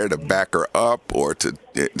always there to back her up or to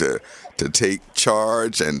take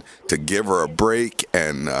charge and to give her a break.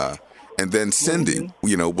 And then Cindy,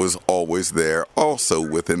 was always there also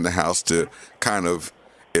within the house to kind of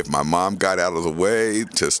if my mom got out of the way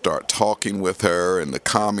to start talking with her and to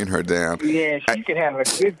calming her down. Yeah, she could have a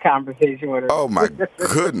good conversation with her. Oh, my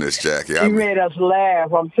goodness, Jackie. She made us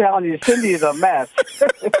laugh. I'm telling you, Cindy's a mess.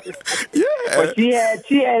 Yeah. But she had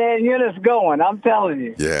Aunt Eunice going. I'm telling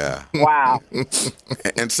you. Yeah. Wow.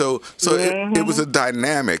 And so it was a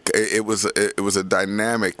dynamic. It was a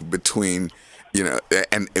dynamic between,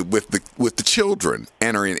 and with the children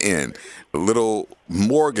entering in. Little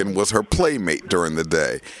Morgan was her playmate during the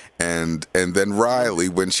day, and then Riley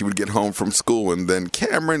when she would get home from school, and then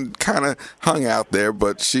Cameron kind of hung out there,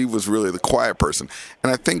 but she was really the quiet person.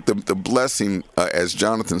 And I think the blessing, as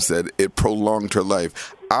Jonathan said, it prolonged her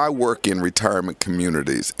life. I work in retirement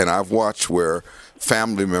communities, and I've watched where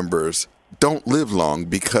family members don't live long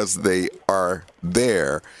because they are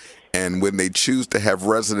there, and when they choose to have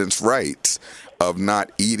residence rights of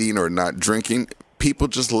not eating or not drinking, people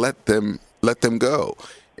just let them go.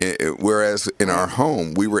 Whereas in our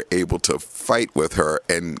home, we were able to fight with her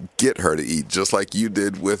and get her to eat, just like you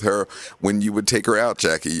did with her when you would take her out,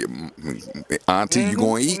 Jackie. Auntie, you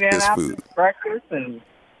going to eat this food. Breakfast and,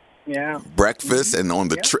 yeah. Breakfast and on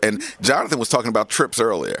the and Jonathan was talking about trips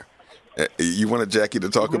earlier. You wanted Jackie to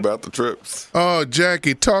talk about the trips? Oh,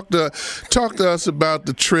 Jackie, talk to us about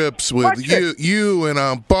the trips with you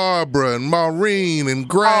and Barbara and Maureen and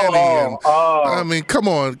Granny. I mean, come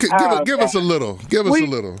on, give us a little. Give us a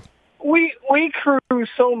little. We cruise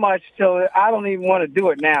so much till I don't even want to do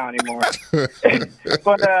it now anymore.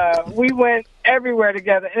 But we went everywhere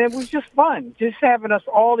together, and it was just fun. Just having us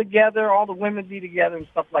all together, all the women be together and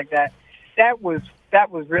stuff like that. That was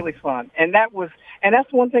really fun, and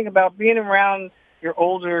that's one thing about being around your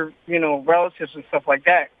older, relatives and stuff like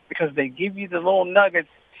that, because they give you the little nuggets,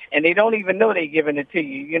 and they don't even know they're giving it to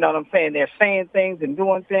you. You know what I'm saying? They're saying things and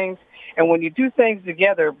doing things, and when you do things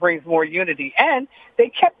together, it brings more unity. And they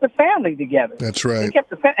kept the family together. That's right. They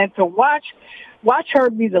kept and to watch her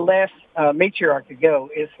be the last matriarch to go,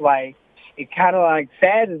 it's like it kind of like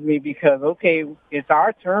saddens me because okay, it's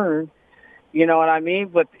our turn. You know what I mean?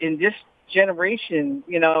 But in this generation,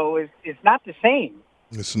 it's not the same.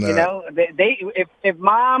 It's not. If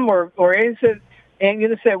mom or Aunt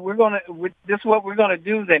Eunice said this is what we're gonna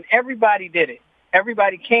do, then everybody did it.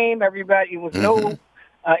 Everybody came. Everybody. It was no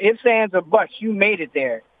ifs, ands, or buts. You made it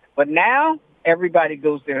there. But now everybody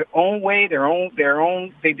goes their own way, their own.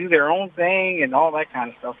 They do their own thing and all that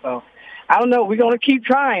kind of stuff. So I don't know. We're gonna keep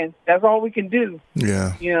trying. That's all we can do.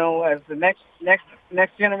 Yeah. As the next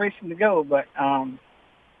generation to go, but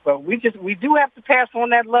we do have to pass on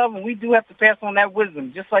that love, and we do have to pass on that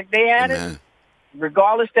wisdom, just like they had it.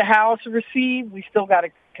 Regardless to how it's received, we still got to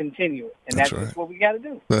continue it, and that's just what we got to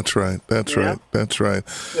do. That's right. That's right. That's right.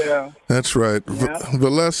 Yeah. That's right. Yeah.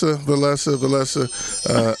 Valessa.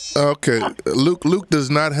 Okay. Luke does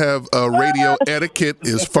not have radio etiquette.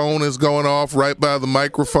 His phone is going off right by the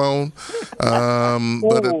microphone.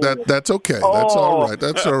 But that's okay. That's all right.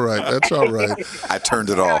 That's all right. That's all right. I turned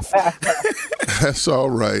it off. That's all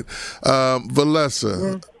right.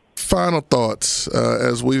 Valessa, final thoughts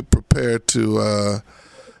as we prepare to.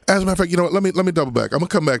 As a matter of fact, you know what? Let me double back. I'm gonna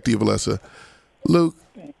come back to you, Valessa. Luke,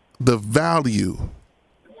 the value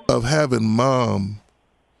of having mom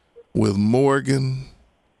with Morgan,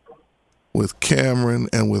 with Cameron,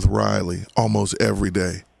 and with Riley almost every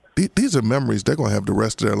day. These are memories they're gonna have the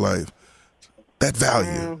rest of their life. That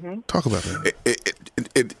value. Talk about that.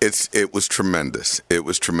 It was tremendous. It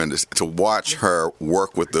was tremendous to watch her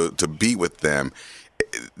work to be with them.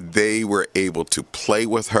 They were able to play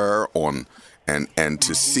with her and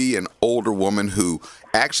to see an older woman who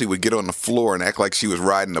actually would get on the floor and act like she was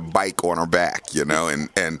riding a bike on her back,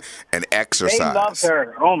 and exercise. They loved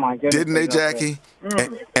her. Oh my goodness. Didn't they, Jackie?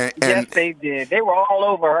 Yes, they did. They were all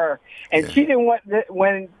over her. And she didn't want,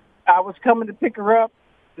 when I was coming to pick her up,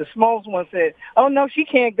 the smallest one said, "Oh no, she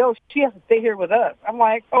can't go. She has to stay here with us." I'm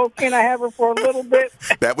like, "Oh, can I have her for a little bit?"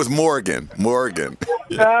 That was Morgan.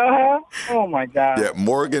 Oh my God. Yeah,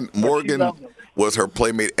 Morgan was her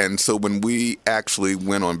playmate, and so when we actually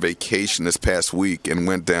went on vacation this past week and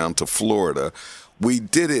went down to Florida, we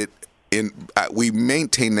did it we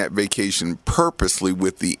maintained that vacation purposely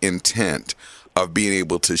with the intent of being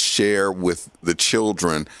able to share with the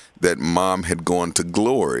children that mom had gone to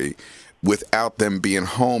glory, without them being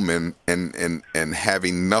home and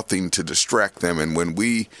having nothing to distract them. And when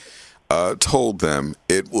we told them,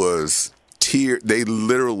 it was they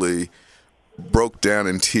literally broke down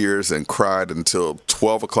in tears and cried until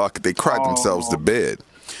 12 o'clock. They cried themselves to bed,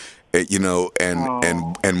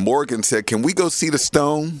 and Morgan said, "Can we go see the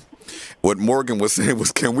stone?" What Morgan was saying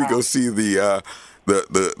was, "Can we go see the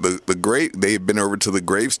grave?" They had been over to the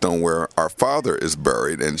gravestone where our father is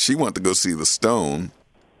buried, and she wanted to go see the stone.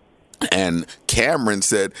 And Cameron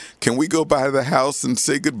said, "Can we go by the house and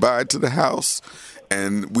say goodbye to the house?"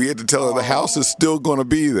 And we had to tell her the house is still going to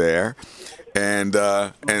be there. And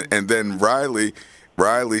then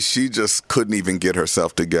Riley, she just couldn't even get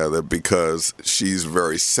herself together because she's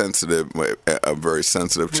very sensitive, a very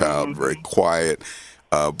sensitive child, very quiet.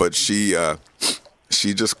 But she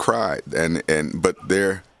just cried, but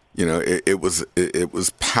there, it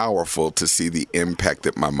was powerful to see the impact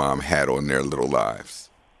that my mom had on their little lives.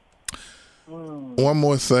 One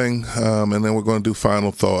more thing, and then we're going to do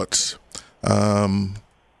final thoughts.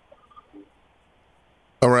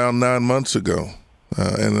 Around 9 months ago,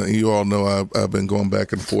 and you all know I've been going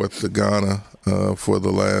back and forth to Ghana for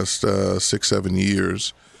the last 6-7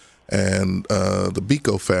 years, and the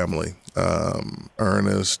Biko family,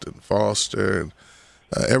 Ernest and Foster, and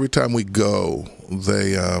every time we go,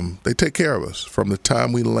 they take care of us from the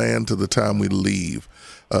time we land to the time we leave.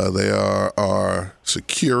 They are our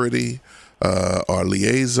security, our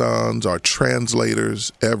liaisons, our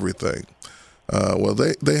translators, everything. Well,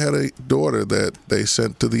 they had a daughter that they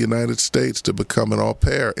sent to the United States to become an au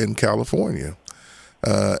pair in California.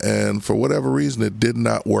 And for whatever reason, it did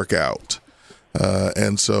not work out.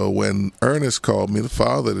 And so when Ernest called me, the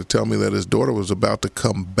father, to tell me that his daughter was about to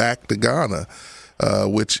come back to Ghana,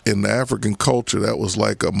 which in the African culture, that was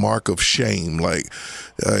like a mark of shame. Like,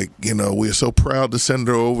 we're so proud to send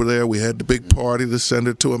her over there. We had the big party to send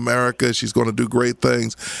her to America. She's going to do great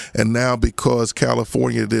things. And now because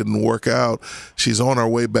California didn't work out, she's on her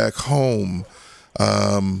way back home.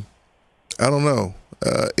 I don't know.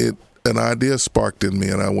 An idea sparked in me,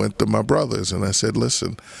 and I went to my brothers, and I said,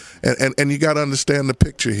 listen, and you got to understand the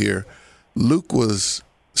picture here. Luke was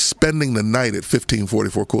spending the night at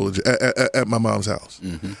 1544 Coolidge at my mom's house.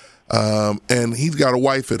 Mm-hmm. And he's got a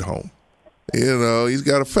wife at home. He's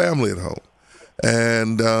got a family at home.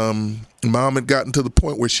 And mom had gotten to the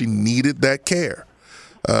point where she needed that care.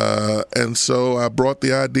 And so I brought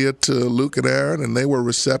the idea to Luke and Aaron, and they were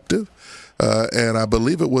receptive. And I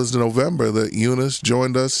believe it was in November that Eunice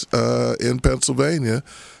joined us in Pennsylvania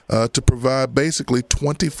to provide basically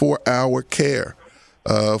 24-hour care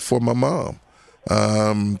for my mom.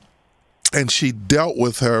 And she dealt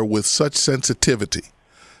with her with such sensitivity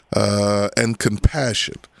and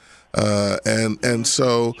compassion. And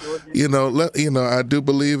so, I do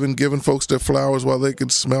believe in giving folks their flowers while they can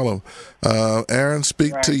smell them. Aaron,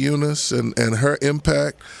 speak to Eunice and her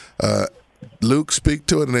impact. Luke, speak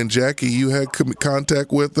to it, and then Jackie, you had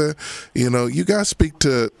contact with her. You guys speak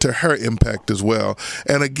to her impact as well.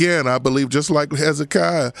 And again, I believe, just like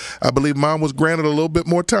Hezekiah, I believe Mom was granted a little bit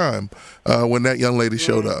more time when that young lady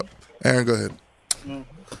showed up. Aaron, go ahead.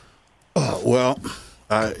 Well,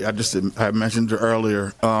 I mentioned her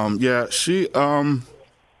earlier. She.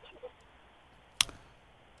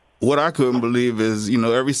 What I couldn't believe is,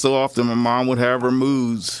 every so often my mom would have her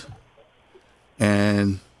moods,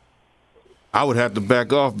 and I would have to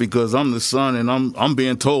back off because I'm the son and I'm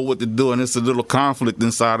being told what to do, and it's a little conflict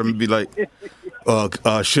inside of me. Be like,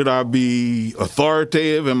 should I be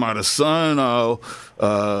authoritative? Am I the son?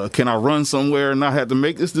 Can I run somewhere and not have to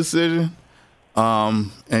make this decision?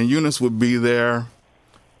 And Eunice would be there,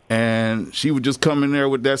 and she would just come in there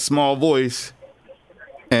with that small voice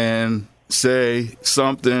and say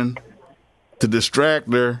something to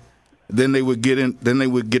distract her. Then they would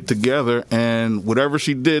get together, and whatever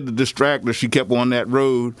she did to distract her, she kept on that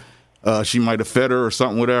road. She might have fed her or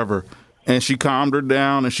something, whatever. And she calmed her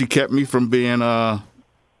down, and she kept me from being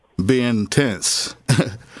tense.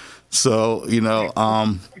 So,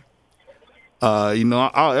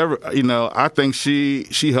 I think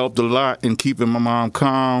she helped a lot in keeping my mom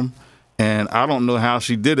calm. And I don't know how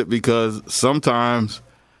she did it, because sometimes,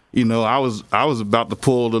 I was about to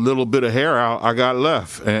pull the little bit of hair out I got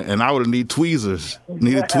left, and I would have needed tweezers. And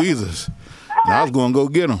I was going to go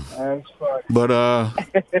get them. But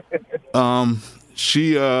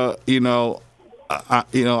she, I'm in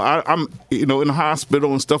the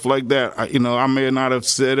hospital and stuff like that. I may not have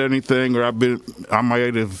said anything, or I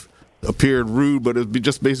might have appeared rude, but it'd be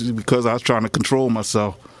just basically because I was trying to control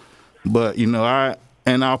myself. But I'll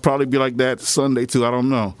probably be like that Sunday too. I don't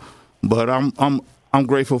know, but I'm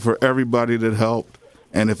grateful for everybody that helped.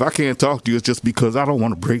 And if I can't talk to you, it's just because I don't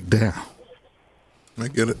want to break down. I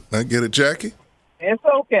get it. Jackie? It's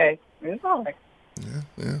okay. It's all right.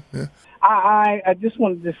 Yeah. I just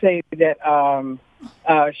wanted to say that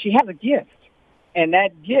she has a gift. And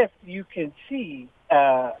that gift, you can see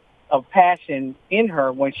of passion in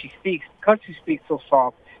her when she speaks, because she speaks so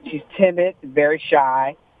soft. She's timid, very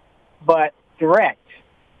shy, but direct.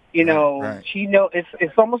 Right. She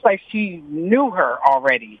it's almost like she knew her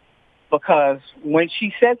already, because when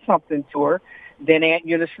she said something to her, then Aunt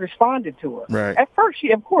Eunice responded to her. Right. At first,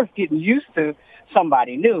 she, of course, getting used to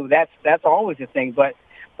somebody new. That's always a thing. But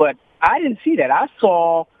I didn't see that. I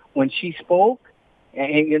saw when she spoke,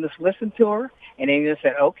 and Aunt Eunice listened to her, and Aunt Eunice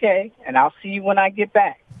said, "Okay, and I'll see you when I get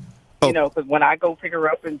back." Oh. You know, because when I go pick her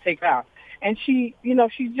up and take her out. And she, you know,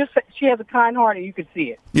 she has a kind heart, and you can see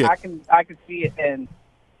it. Yeah. I can see it, and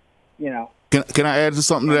you know. Can I add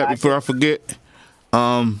something to that before I forget?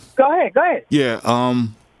 Go ahead. Yeah.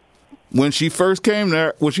 When she first came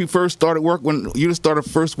there, when she first started work, when you started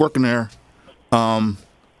first working there, Mom,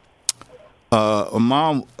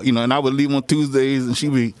 you know, and I would leave on Tuesdays, and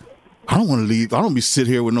she'd be, I don't want to leave. I don't be sit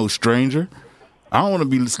here with no stranger. I don't want to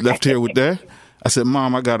be left here with that. I said,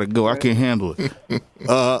 Mom, I gotta go. I can't handle it.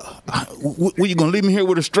 Were you gonna leave me here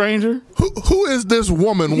with a stranger? Who is this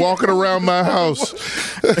woman walking around my house?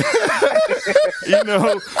 You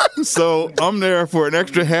know, so I'm there for an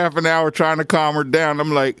extra half an hour trying to calm her down.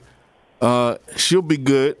 I'm like, she'll be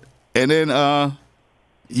good. And then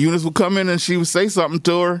Eunice would come in and she would say something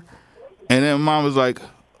to her. And then Mom was like,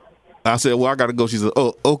 I said, well, I got to go. She said,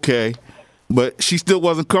 oh, okay. But she still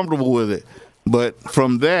wasn't comfortable with it. But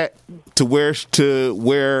from that to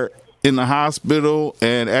where in the hospital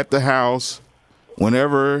and at the house,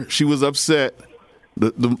 whenever she was upset,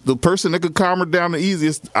 the person that could calm her down the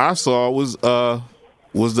easiest I saw was the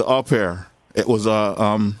au pair. It was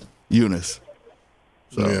Eunice.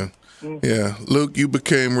 So. Yeah. Luke, you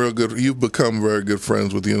became real good. You've become very good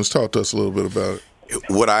friends with Eunice. Talk to us a little bit about it.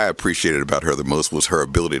 What I appreciated about her the most was her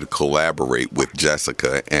ability to collaborate with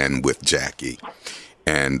Jessica and with Jackie.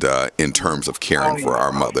 And in terms of caring for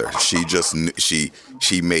our mother,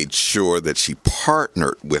 she made sure that she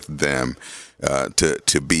partnered with them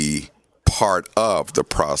to be part of the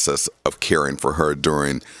process of caring for her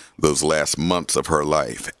during those last months of her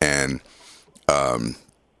life. And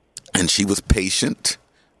she was patient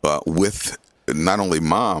with not only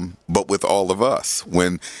Mom, but with all of us.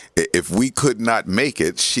 If we could not make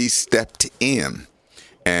it, she stepped in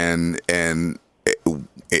and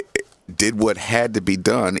did what had to be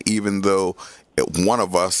done, even though one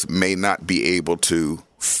of us may not be able to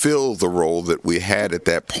fill the role that we had at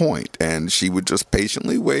that point. And she would just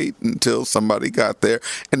patiently wait until somebody got there.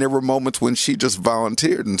 And there were moments when she just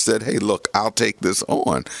volunteered and said, hey, look, I'll take this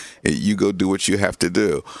on. You go do what you have to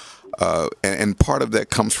do. And part of that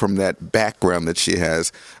comes from that background that she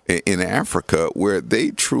has in Africa, where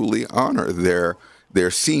they truly honor their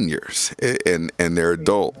seniors and their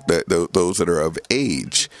those that are of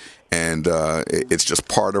age. And it's just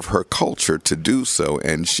part of her culture to do so.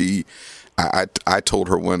 And I told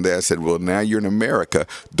her one day, I said, well, now you're in America.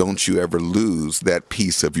 Don't you ever lose that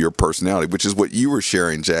piece of your personality, which is what you were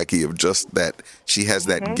sharing, Jackie, of just that she has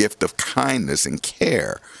that gift of kindness and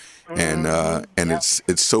care. And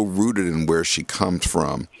it's so rooted in where she comes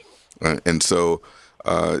from. And so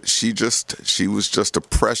she was just a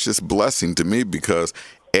precious blessing to me, because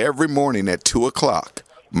every morning at 2:00,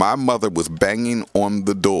 my mother was banging on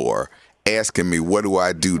the door asking me, what do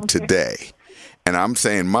I do today? And I'm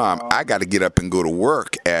saying, Mom, I got to get up and go to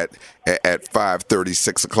work at 5:30,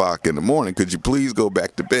 6 o'clock in the morning. Could you please go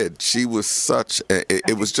back to bed? She was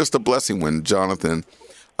it was just a blessing when Jonathan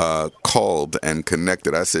called and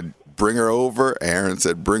connected. I said, bring her over. Aaron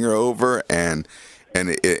said, bring her over. And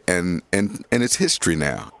it's history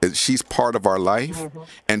now. She's part of our life,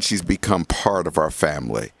 and she's become part of our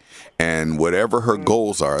family. And whatever her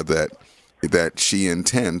goals are that she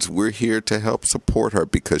intends, we're here to help support her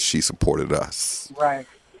because she supported us. Right.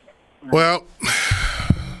 Well,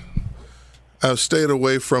 I've stayed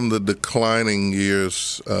away from the declining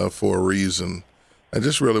years for a reason. I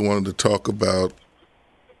just really wanted to talk about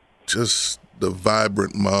just the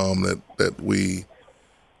vibrant mom that we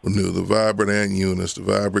knew, the vibrant Aunt Eunice, the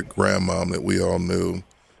vibrant grandmom that we all knew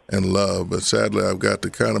and loved. But sadly, I've got to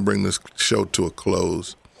kind of bring this show to a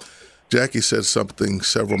close. Jackie said something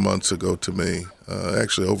several months ago to me,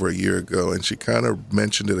 actually over a year ago, and she kind of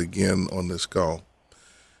mentioned it again on this call.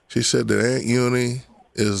 She said that Aunt Eunice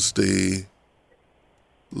is the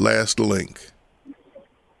last link.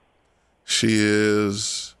 She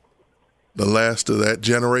is the last of that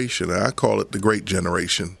generation. I call it the great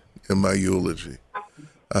generation in my eulogy.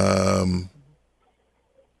 And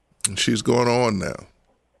she's going on now.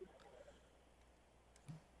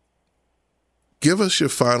 Give us your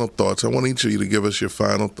final thoughts. I want each of you to give us your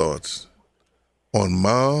final thoughts on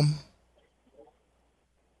Mom,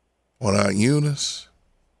 on Aunt Eunice,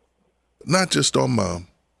 not just on Mom.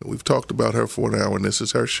 We've talked about her for an hour, and this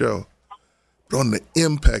is her show, but on the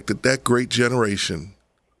impact that great generation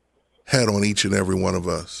had on each and every one of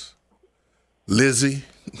us. Lizzie,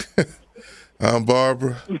 Aunt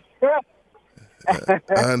Barbara,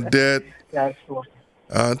 Aunt Det, That's cool.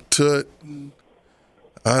 Aunt Tut,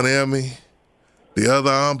 Aunt Emmy, the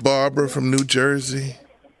other Aunt Barbara from New Jersey.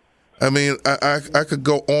 I mean, I could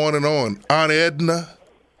go on and on. Aunt Edna,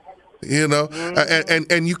 you know,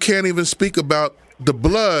 and you can't even speak about the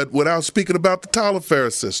blood without speaking about the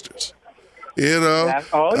Taliaferro sisters. You know,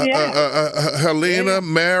 Helena,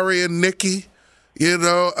 Mary, and Nikki. You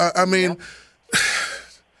know, I mean,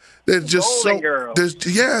 there's just there's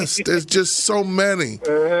just so many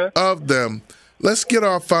of them. Let's get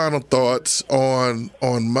our final thoughts on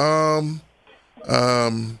Mom.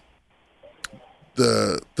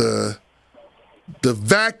 The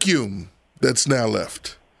vacuum that's now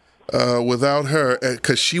left without her,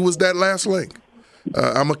 because she was that last link.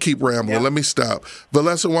 I'm gonna keep rambling. Yeah. Let me stop.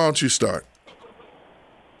 Valessa, why don't you start?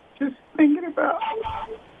 Just thinking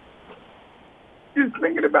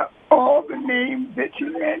about all the names that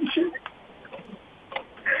you mentioned,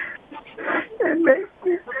 it makes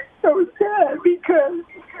me so sad because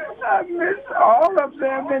I miss all of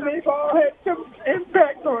them, and they've all had some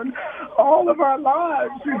impact on all of our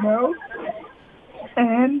lives, you know.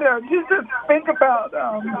 And just to think about,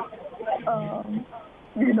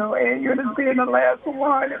 you know, and Eunice being the last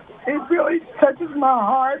one, it really touches my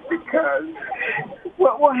heart because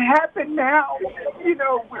what will happen now, you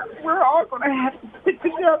know, we're all going to have to stick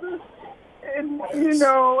together and, you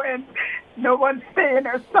know, and no one stay in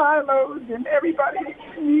their silos, and everybody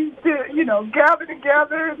needs to, you know, gather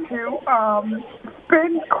together to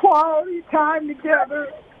spend quality time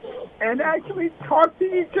together and actually talk to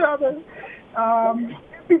each other.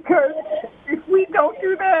 Because if we don't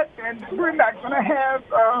do that, then we're not going to have,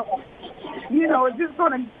 you know, it's just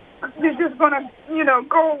going to, you know,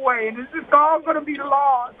 go away, and it's just all going to be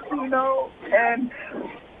lost, you know. And,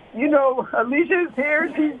 you know, Alicia's here,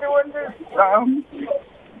 she's doing this,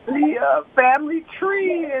 the family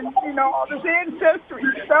tree and, you know, all this ancestry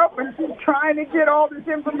stuff, and she's trying to get all this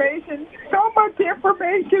information. So much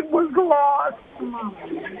information was lost.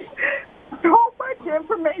 So much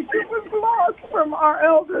information was lost from our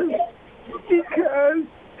elders because,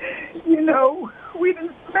 you know, we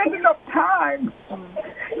didn't spend enough time.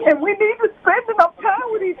 And we need to spend enough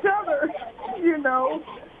time with each other, you know.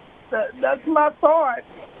 That's my thought.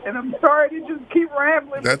 And I'm sorry to just keep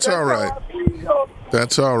rambling. That's all right.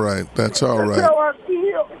 That's all right. That's all right. That's how I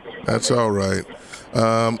feel. That's all right.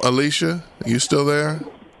 Alicia, you still there?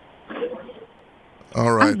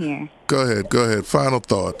 All right. I'm here. Go ahead. Final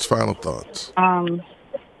thoughts.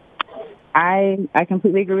 I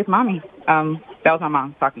completely agree with Mommy. That was my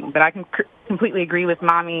mom talking, but I can completely agree with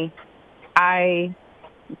Mommy. Seeing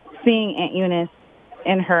Aunt Eunice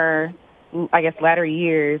in her, I guess, latter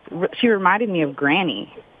years, she reminded me of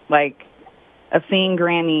Granny, like of seeing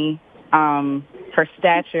Granny, her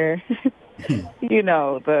stature, you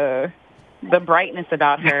know, the brightness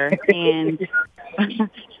about her, and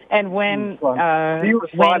and when Aunt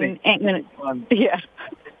Eunice,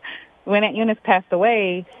 when Aunt Eunice passed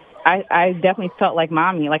away, I definitely felt like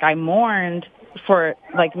Mommy. Like I mourned for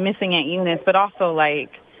like missing Aunt Eunice, but also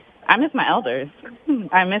like I miss my elders.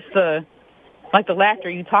 I miss the laughter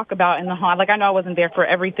you talk about in the hall. Like I know I wasn't there for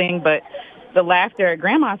everything, but the laughter at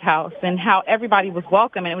Grandma's house and how everybody was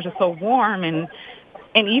welcome, and it was just so warm. And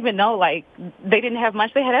even though like they didn't have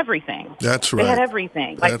much, they had everything. That's right. They had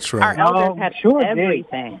everything. Like that's right. Our elders had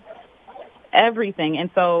everything. And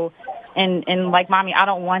so, and like Mommy, I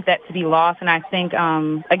don't want that to be lost. And I think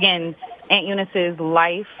again, Aunt Eunice's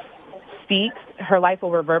life speaks. Her life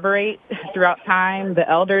will reverberate throughout time. The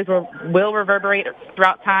elders will reverberate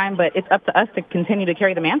throughout time. But it's up to us to continue to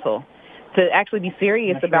carry the mantle, to actually be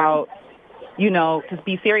serious about. You know, to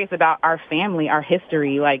be serious about our family, our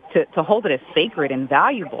history, like to hold it as sacred and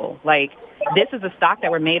valuable. Like this is the stock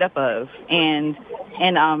that we're made up of. And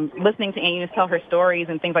listening to Aunt Eunice tell her stories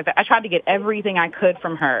and things like that, I tried to get everything I could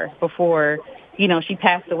from her before, you know, she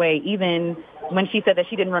passed away. Even when she said that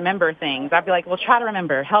she didn't remember things, I'd be like, well, try to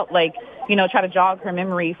remember, help, like, you know, try to jog her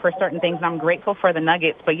memory for certain things. And I'm grateful for the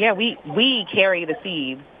nuggets. But yeah, we carry the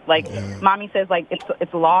seeds. Like Mommy says, like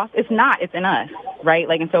it's lost. It's not. It's in us, right?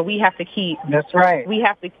 Like, and so we have to keep. That's right. We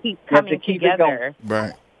have to keep coming together.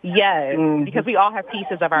 Right. Yes, because we all have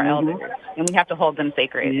pieces of our elders, and we have to hold them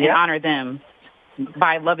sacred and honor them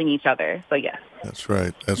by loving each other. So yes. That's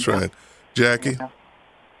right. That's right. Jackie.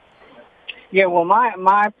 Yeah. Well,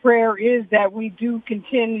 my prayer is that we do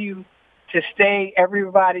continue to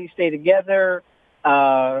everybody stay together.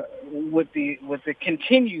 With the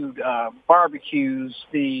continued barbecues,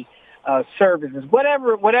 the services,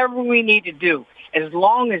 whatever we need to do, as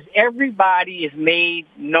long as everybody is made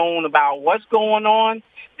known about what's going on,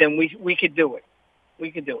 then we could do it.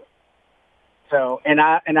 We could do it. So, and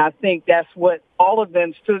I think that's what all of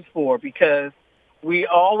them stood for, because we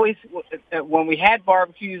always, when we had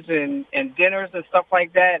barbecues and dinners and stuff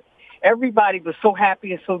like that, everybody was so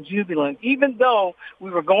happy and so jubilant. Even though we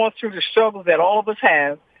were going through the struggles that all of us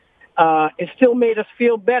have, it still made us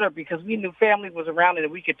feel better because we knew family was around and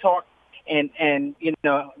we could talk and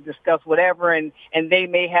discuss whatever, and they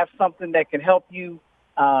may have something that can help you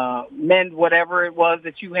mend whatever it was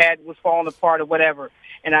that you had was falling apart or whatever.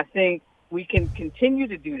 And I think we can continue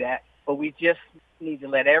to do that, but we just need to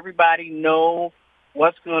let everybody know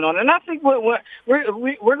what's going on. And I think we're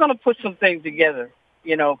going to put some things together,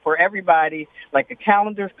 for everybody, like a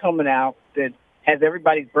calendar's coming out that has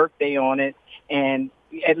everybody's birthday on it, and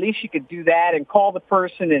at least you could do that and call the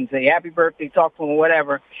person and say happy birthday, talk to them,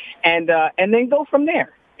 whatever, and then go from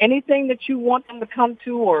there. Anything that you want them to come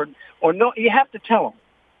to or no, you have to tell them.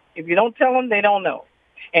 If you don't tell them, they don't know.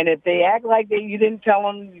 And if they act like you didn't tell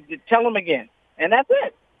them, you tell them again, and that's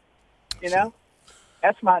it.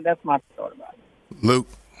 That's my thought about it. Luke,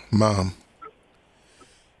 Mom.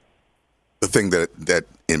 The thing that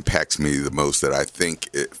impacts me the most, that I think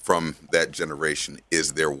from that generation,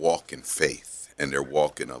 is their walk in faith and their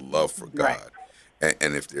walk in a love for God. Right.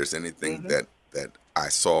 And if there's anything that I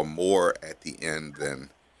saw more at the end than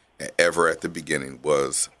ever at the beginning,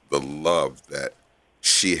 was the love that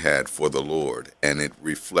she had for the Lord, and it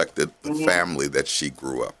reflected the family that she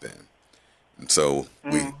grew up in. And so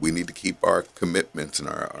we need to keep our commitments and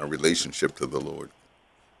our relationship to the Lord,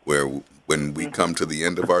 where when we come to the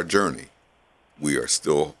end of our journey, we are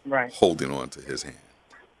still holding on to his hand.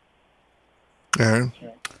 Aaron?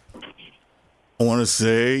 I want to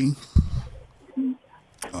say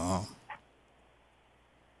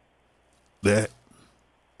that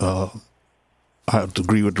I have to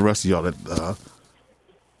agree with the rest of y'all that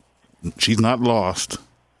she's not lost,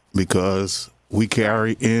 because we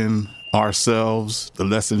carry in ourselves the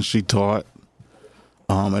lessons she taught.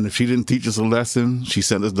 And if she didn't teach us a lesson, she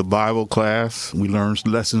sent us the Bible class. We learned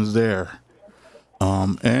lessons there.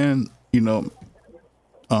 I'd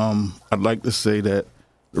like to say that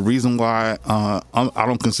the reason why I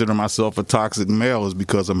don't consider myself a toxic male is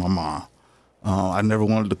because of my mom. I never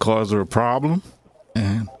wanted to cause her a problem.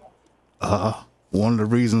 And one of the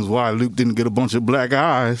reasons why Luke didn't get a bunch of black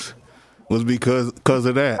eyes was because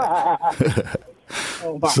of that.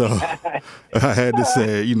 So I had to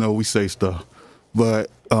say it. We say stuff.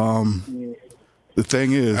 But the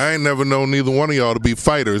thing is, I ain't never known neither one of y'all to be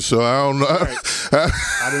fighters, so I don't know.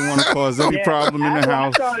 I didn't want to cause any problem in the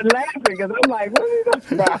house. I started laughing because I'm like, what are you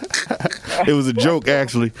talking about? It was a joke,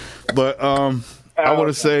 actually. But I want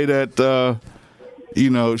to say that,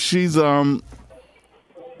 she's,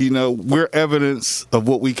 we're evidence of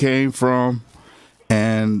what we came from.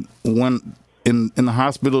 And when in the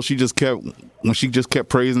hospital, she just kept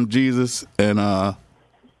praising Jesus and,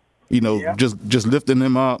 just lifting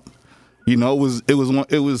him up. It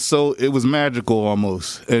was magical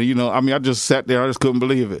almost. And, I just sat there. I just couldn't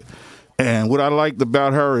believe it. And what I liked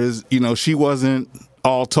about her is, she wasn't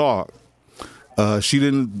all talk. She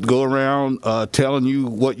didn't go around telling you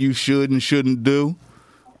what you should and shouldn't do.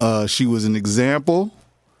 She was an example,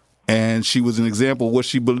 and she was an example of what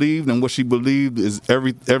she believed, and what she believed is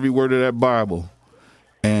every word of that Bible.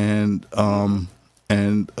 And I'm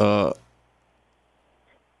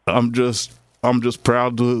just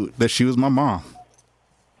proud that she was my mom.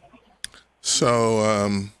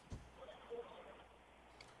 So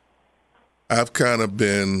I've kind of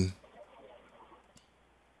been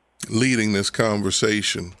leading this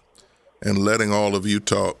conversation and letting all of you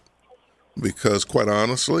talk because, quite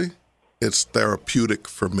honestly, it's therapeutic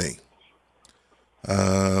for me.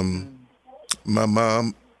 My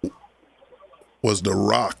mom was the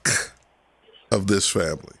rock of this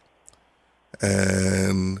family.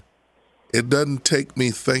 And it doesn't take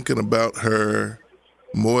me thinking about her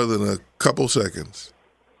more than a couple seconds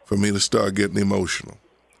for me to start getting emotional.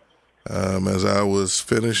 As I was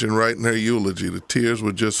finishing writing her eulogy, the tears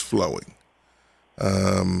were just flowing.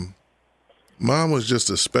 Mom was just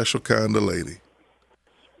a special kind of lady.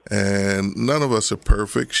 And none of us are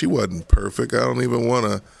perfect. She wasn't perfect. I don't even want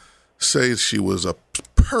to say she was a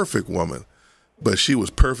perfect woman, but she was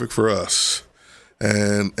perfect for us.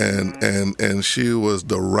 And she was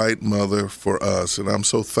the right mother for us. And I'm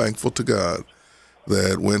so thankful to God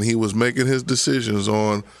that when he was making his decisions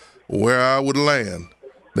on where I would land,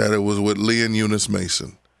 that it was with Lee and Eunice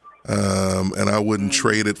Mason. And I wouldn't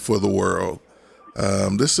trade it for the world.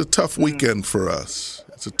 This is a tough weekend for us.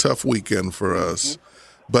 It's a tough weekend for us.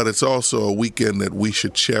 But it's also a weekend that we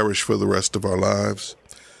should cherish for the rest of our lives.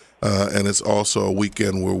 And it's also a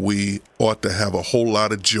weekend where we ought to have a whole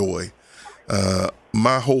lot of joy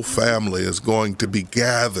my whole family is going to be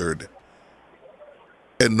gathered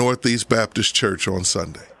at Northeast Baptist Church on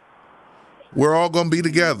Sunday. We're all going to be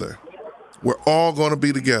together. We're all going to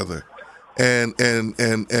be together. And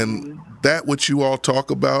that what you all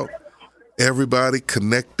talk about, everybody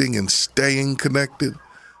connecting and staying connected,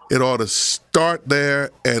 it ought to start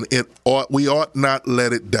there, and we ought not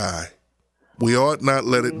let it die. We ought not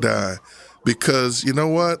let it die, because you know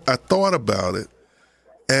what? I thought about it,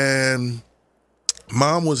 and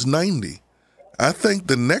Mom was 90. I think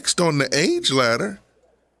the next on the age ladder,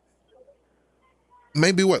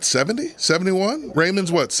 maybe what, 70? 71?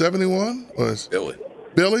 Raymond's what, 71?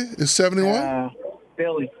 Billy is 71?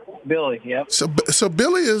 Billy, yep. So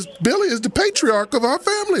Billy is the patriarch of our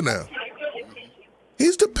family now.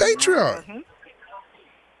 He's the patriarch. Mm-hmm.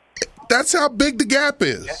 That's how big the gap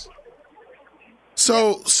is.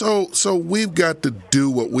 So we've got to do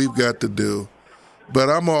what we've got to do. But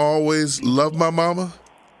I'm going to always love my mama.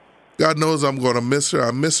 God knows I'm going to miss her.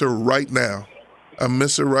 I miss her right now. And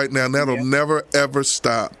that'll never, ever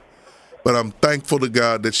stop. But I'm thankful to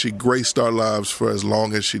God that she graced our lives for as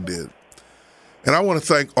long as she did. And I want to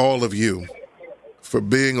thank all of you for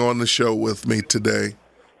being on the show with me today.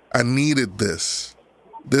 I needed this.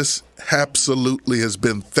 This absolutely has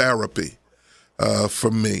been therapy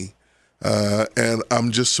for me. And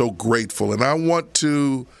I'm just so grateful.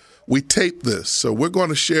 And we tape this, so we're going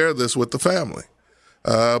to share this with the family.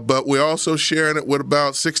 But we're also sharing it with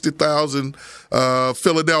about 60,000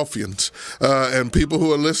 Philadelphians and people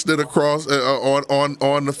who are listening across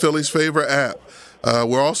on the Philly's Favor app.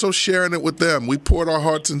 We're also sharing it with them. We poured our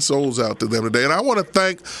hearts and souls out to them today. And I want to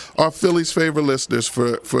thank our Philly's Favor listeners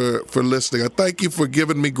for listening. I thank you for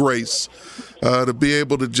giving me grace to be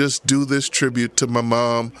able to just do this tribute to my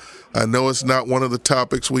mom. I know it's not one of the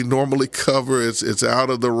topics we normally cover. It's out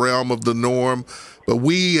of the realm of the norm. But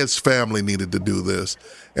we as family needed to do this.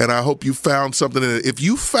 And I hope you found something in it. If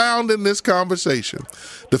you found in this conversation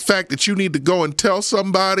the fact that you need to go and tell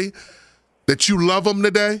somebody that you love them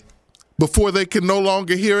today, before they can no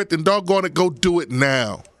longer hear it, then doggone it, go do it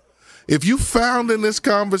now. If you found in this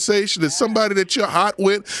conversation that somebody that you're hot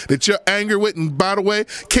with, that you're angry with, and by the way,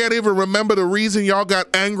 can't even remember the reason y'all got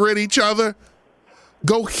angry at each other,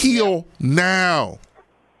 go heal now.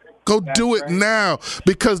 Go do it now,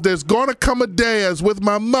 because there's going to come a day, as with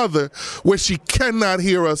my mother, where she cannot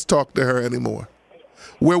hear us talk to her anymore,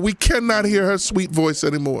 where we cannot hear her sweet voice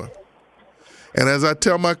anymore. And as I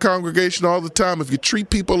tell my congregation all the time, if you treat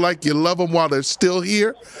people like you love them while they're still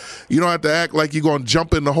here, you don't have to act like you're going to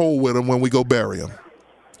jump in the hole with them when we go bury them.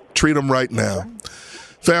 Treat them right now.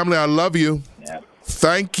 Family, I love you.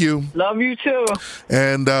 Thank you. Love you too.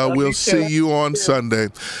 And we'll see you on Sunday.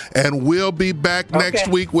 And we'll be back next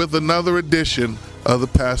week with another edition of the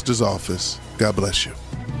Pastor's Office. God bless you.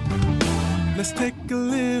 Let's take a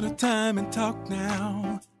little time and talk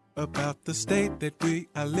now about the state that we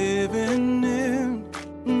are living in.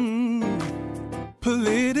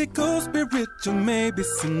 Political, spiritual, maybe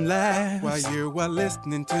some laughs while you are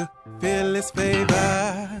listening to Philly's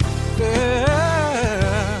Favor.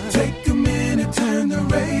 Yeah. Take a minute, turn the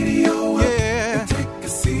radio up, and take a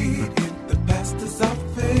seat in the pastor's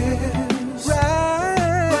office.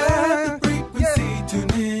 Right. The frequency,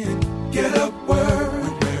 tune in, get a word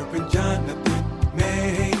with Reverend Jonathan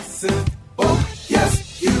Mason. Oh,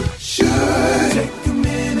 yes, you should. Take a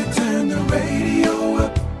minute, turn the radio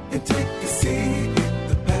up, and take a seat in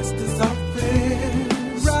the pastor's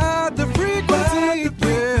office. Ride the frequency,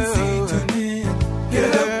 tune in,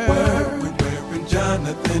 get a word with Reverend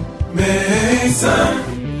Jonathan Mason.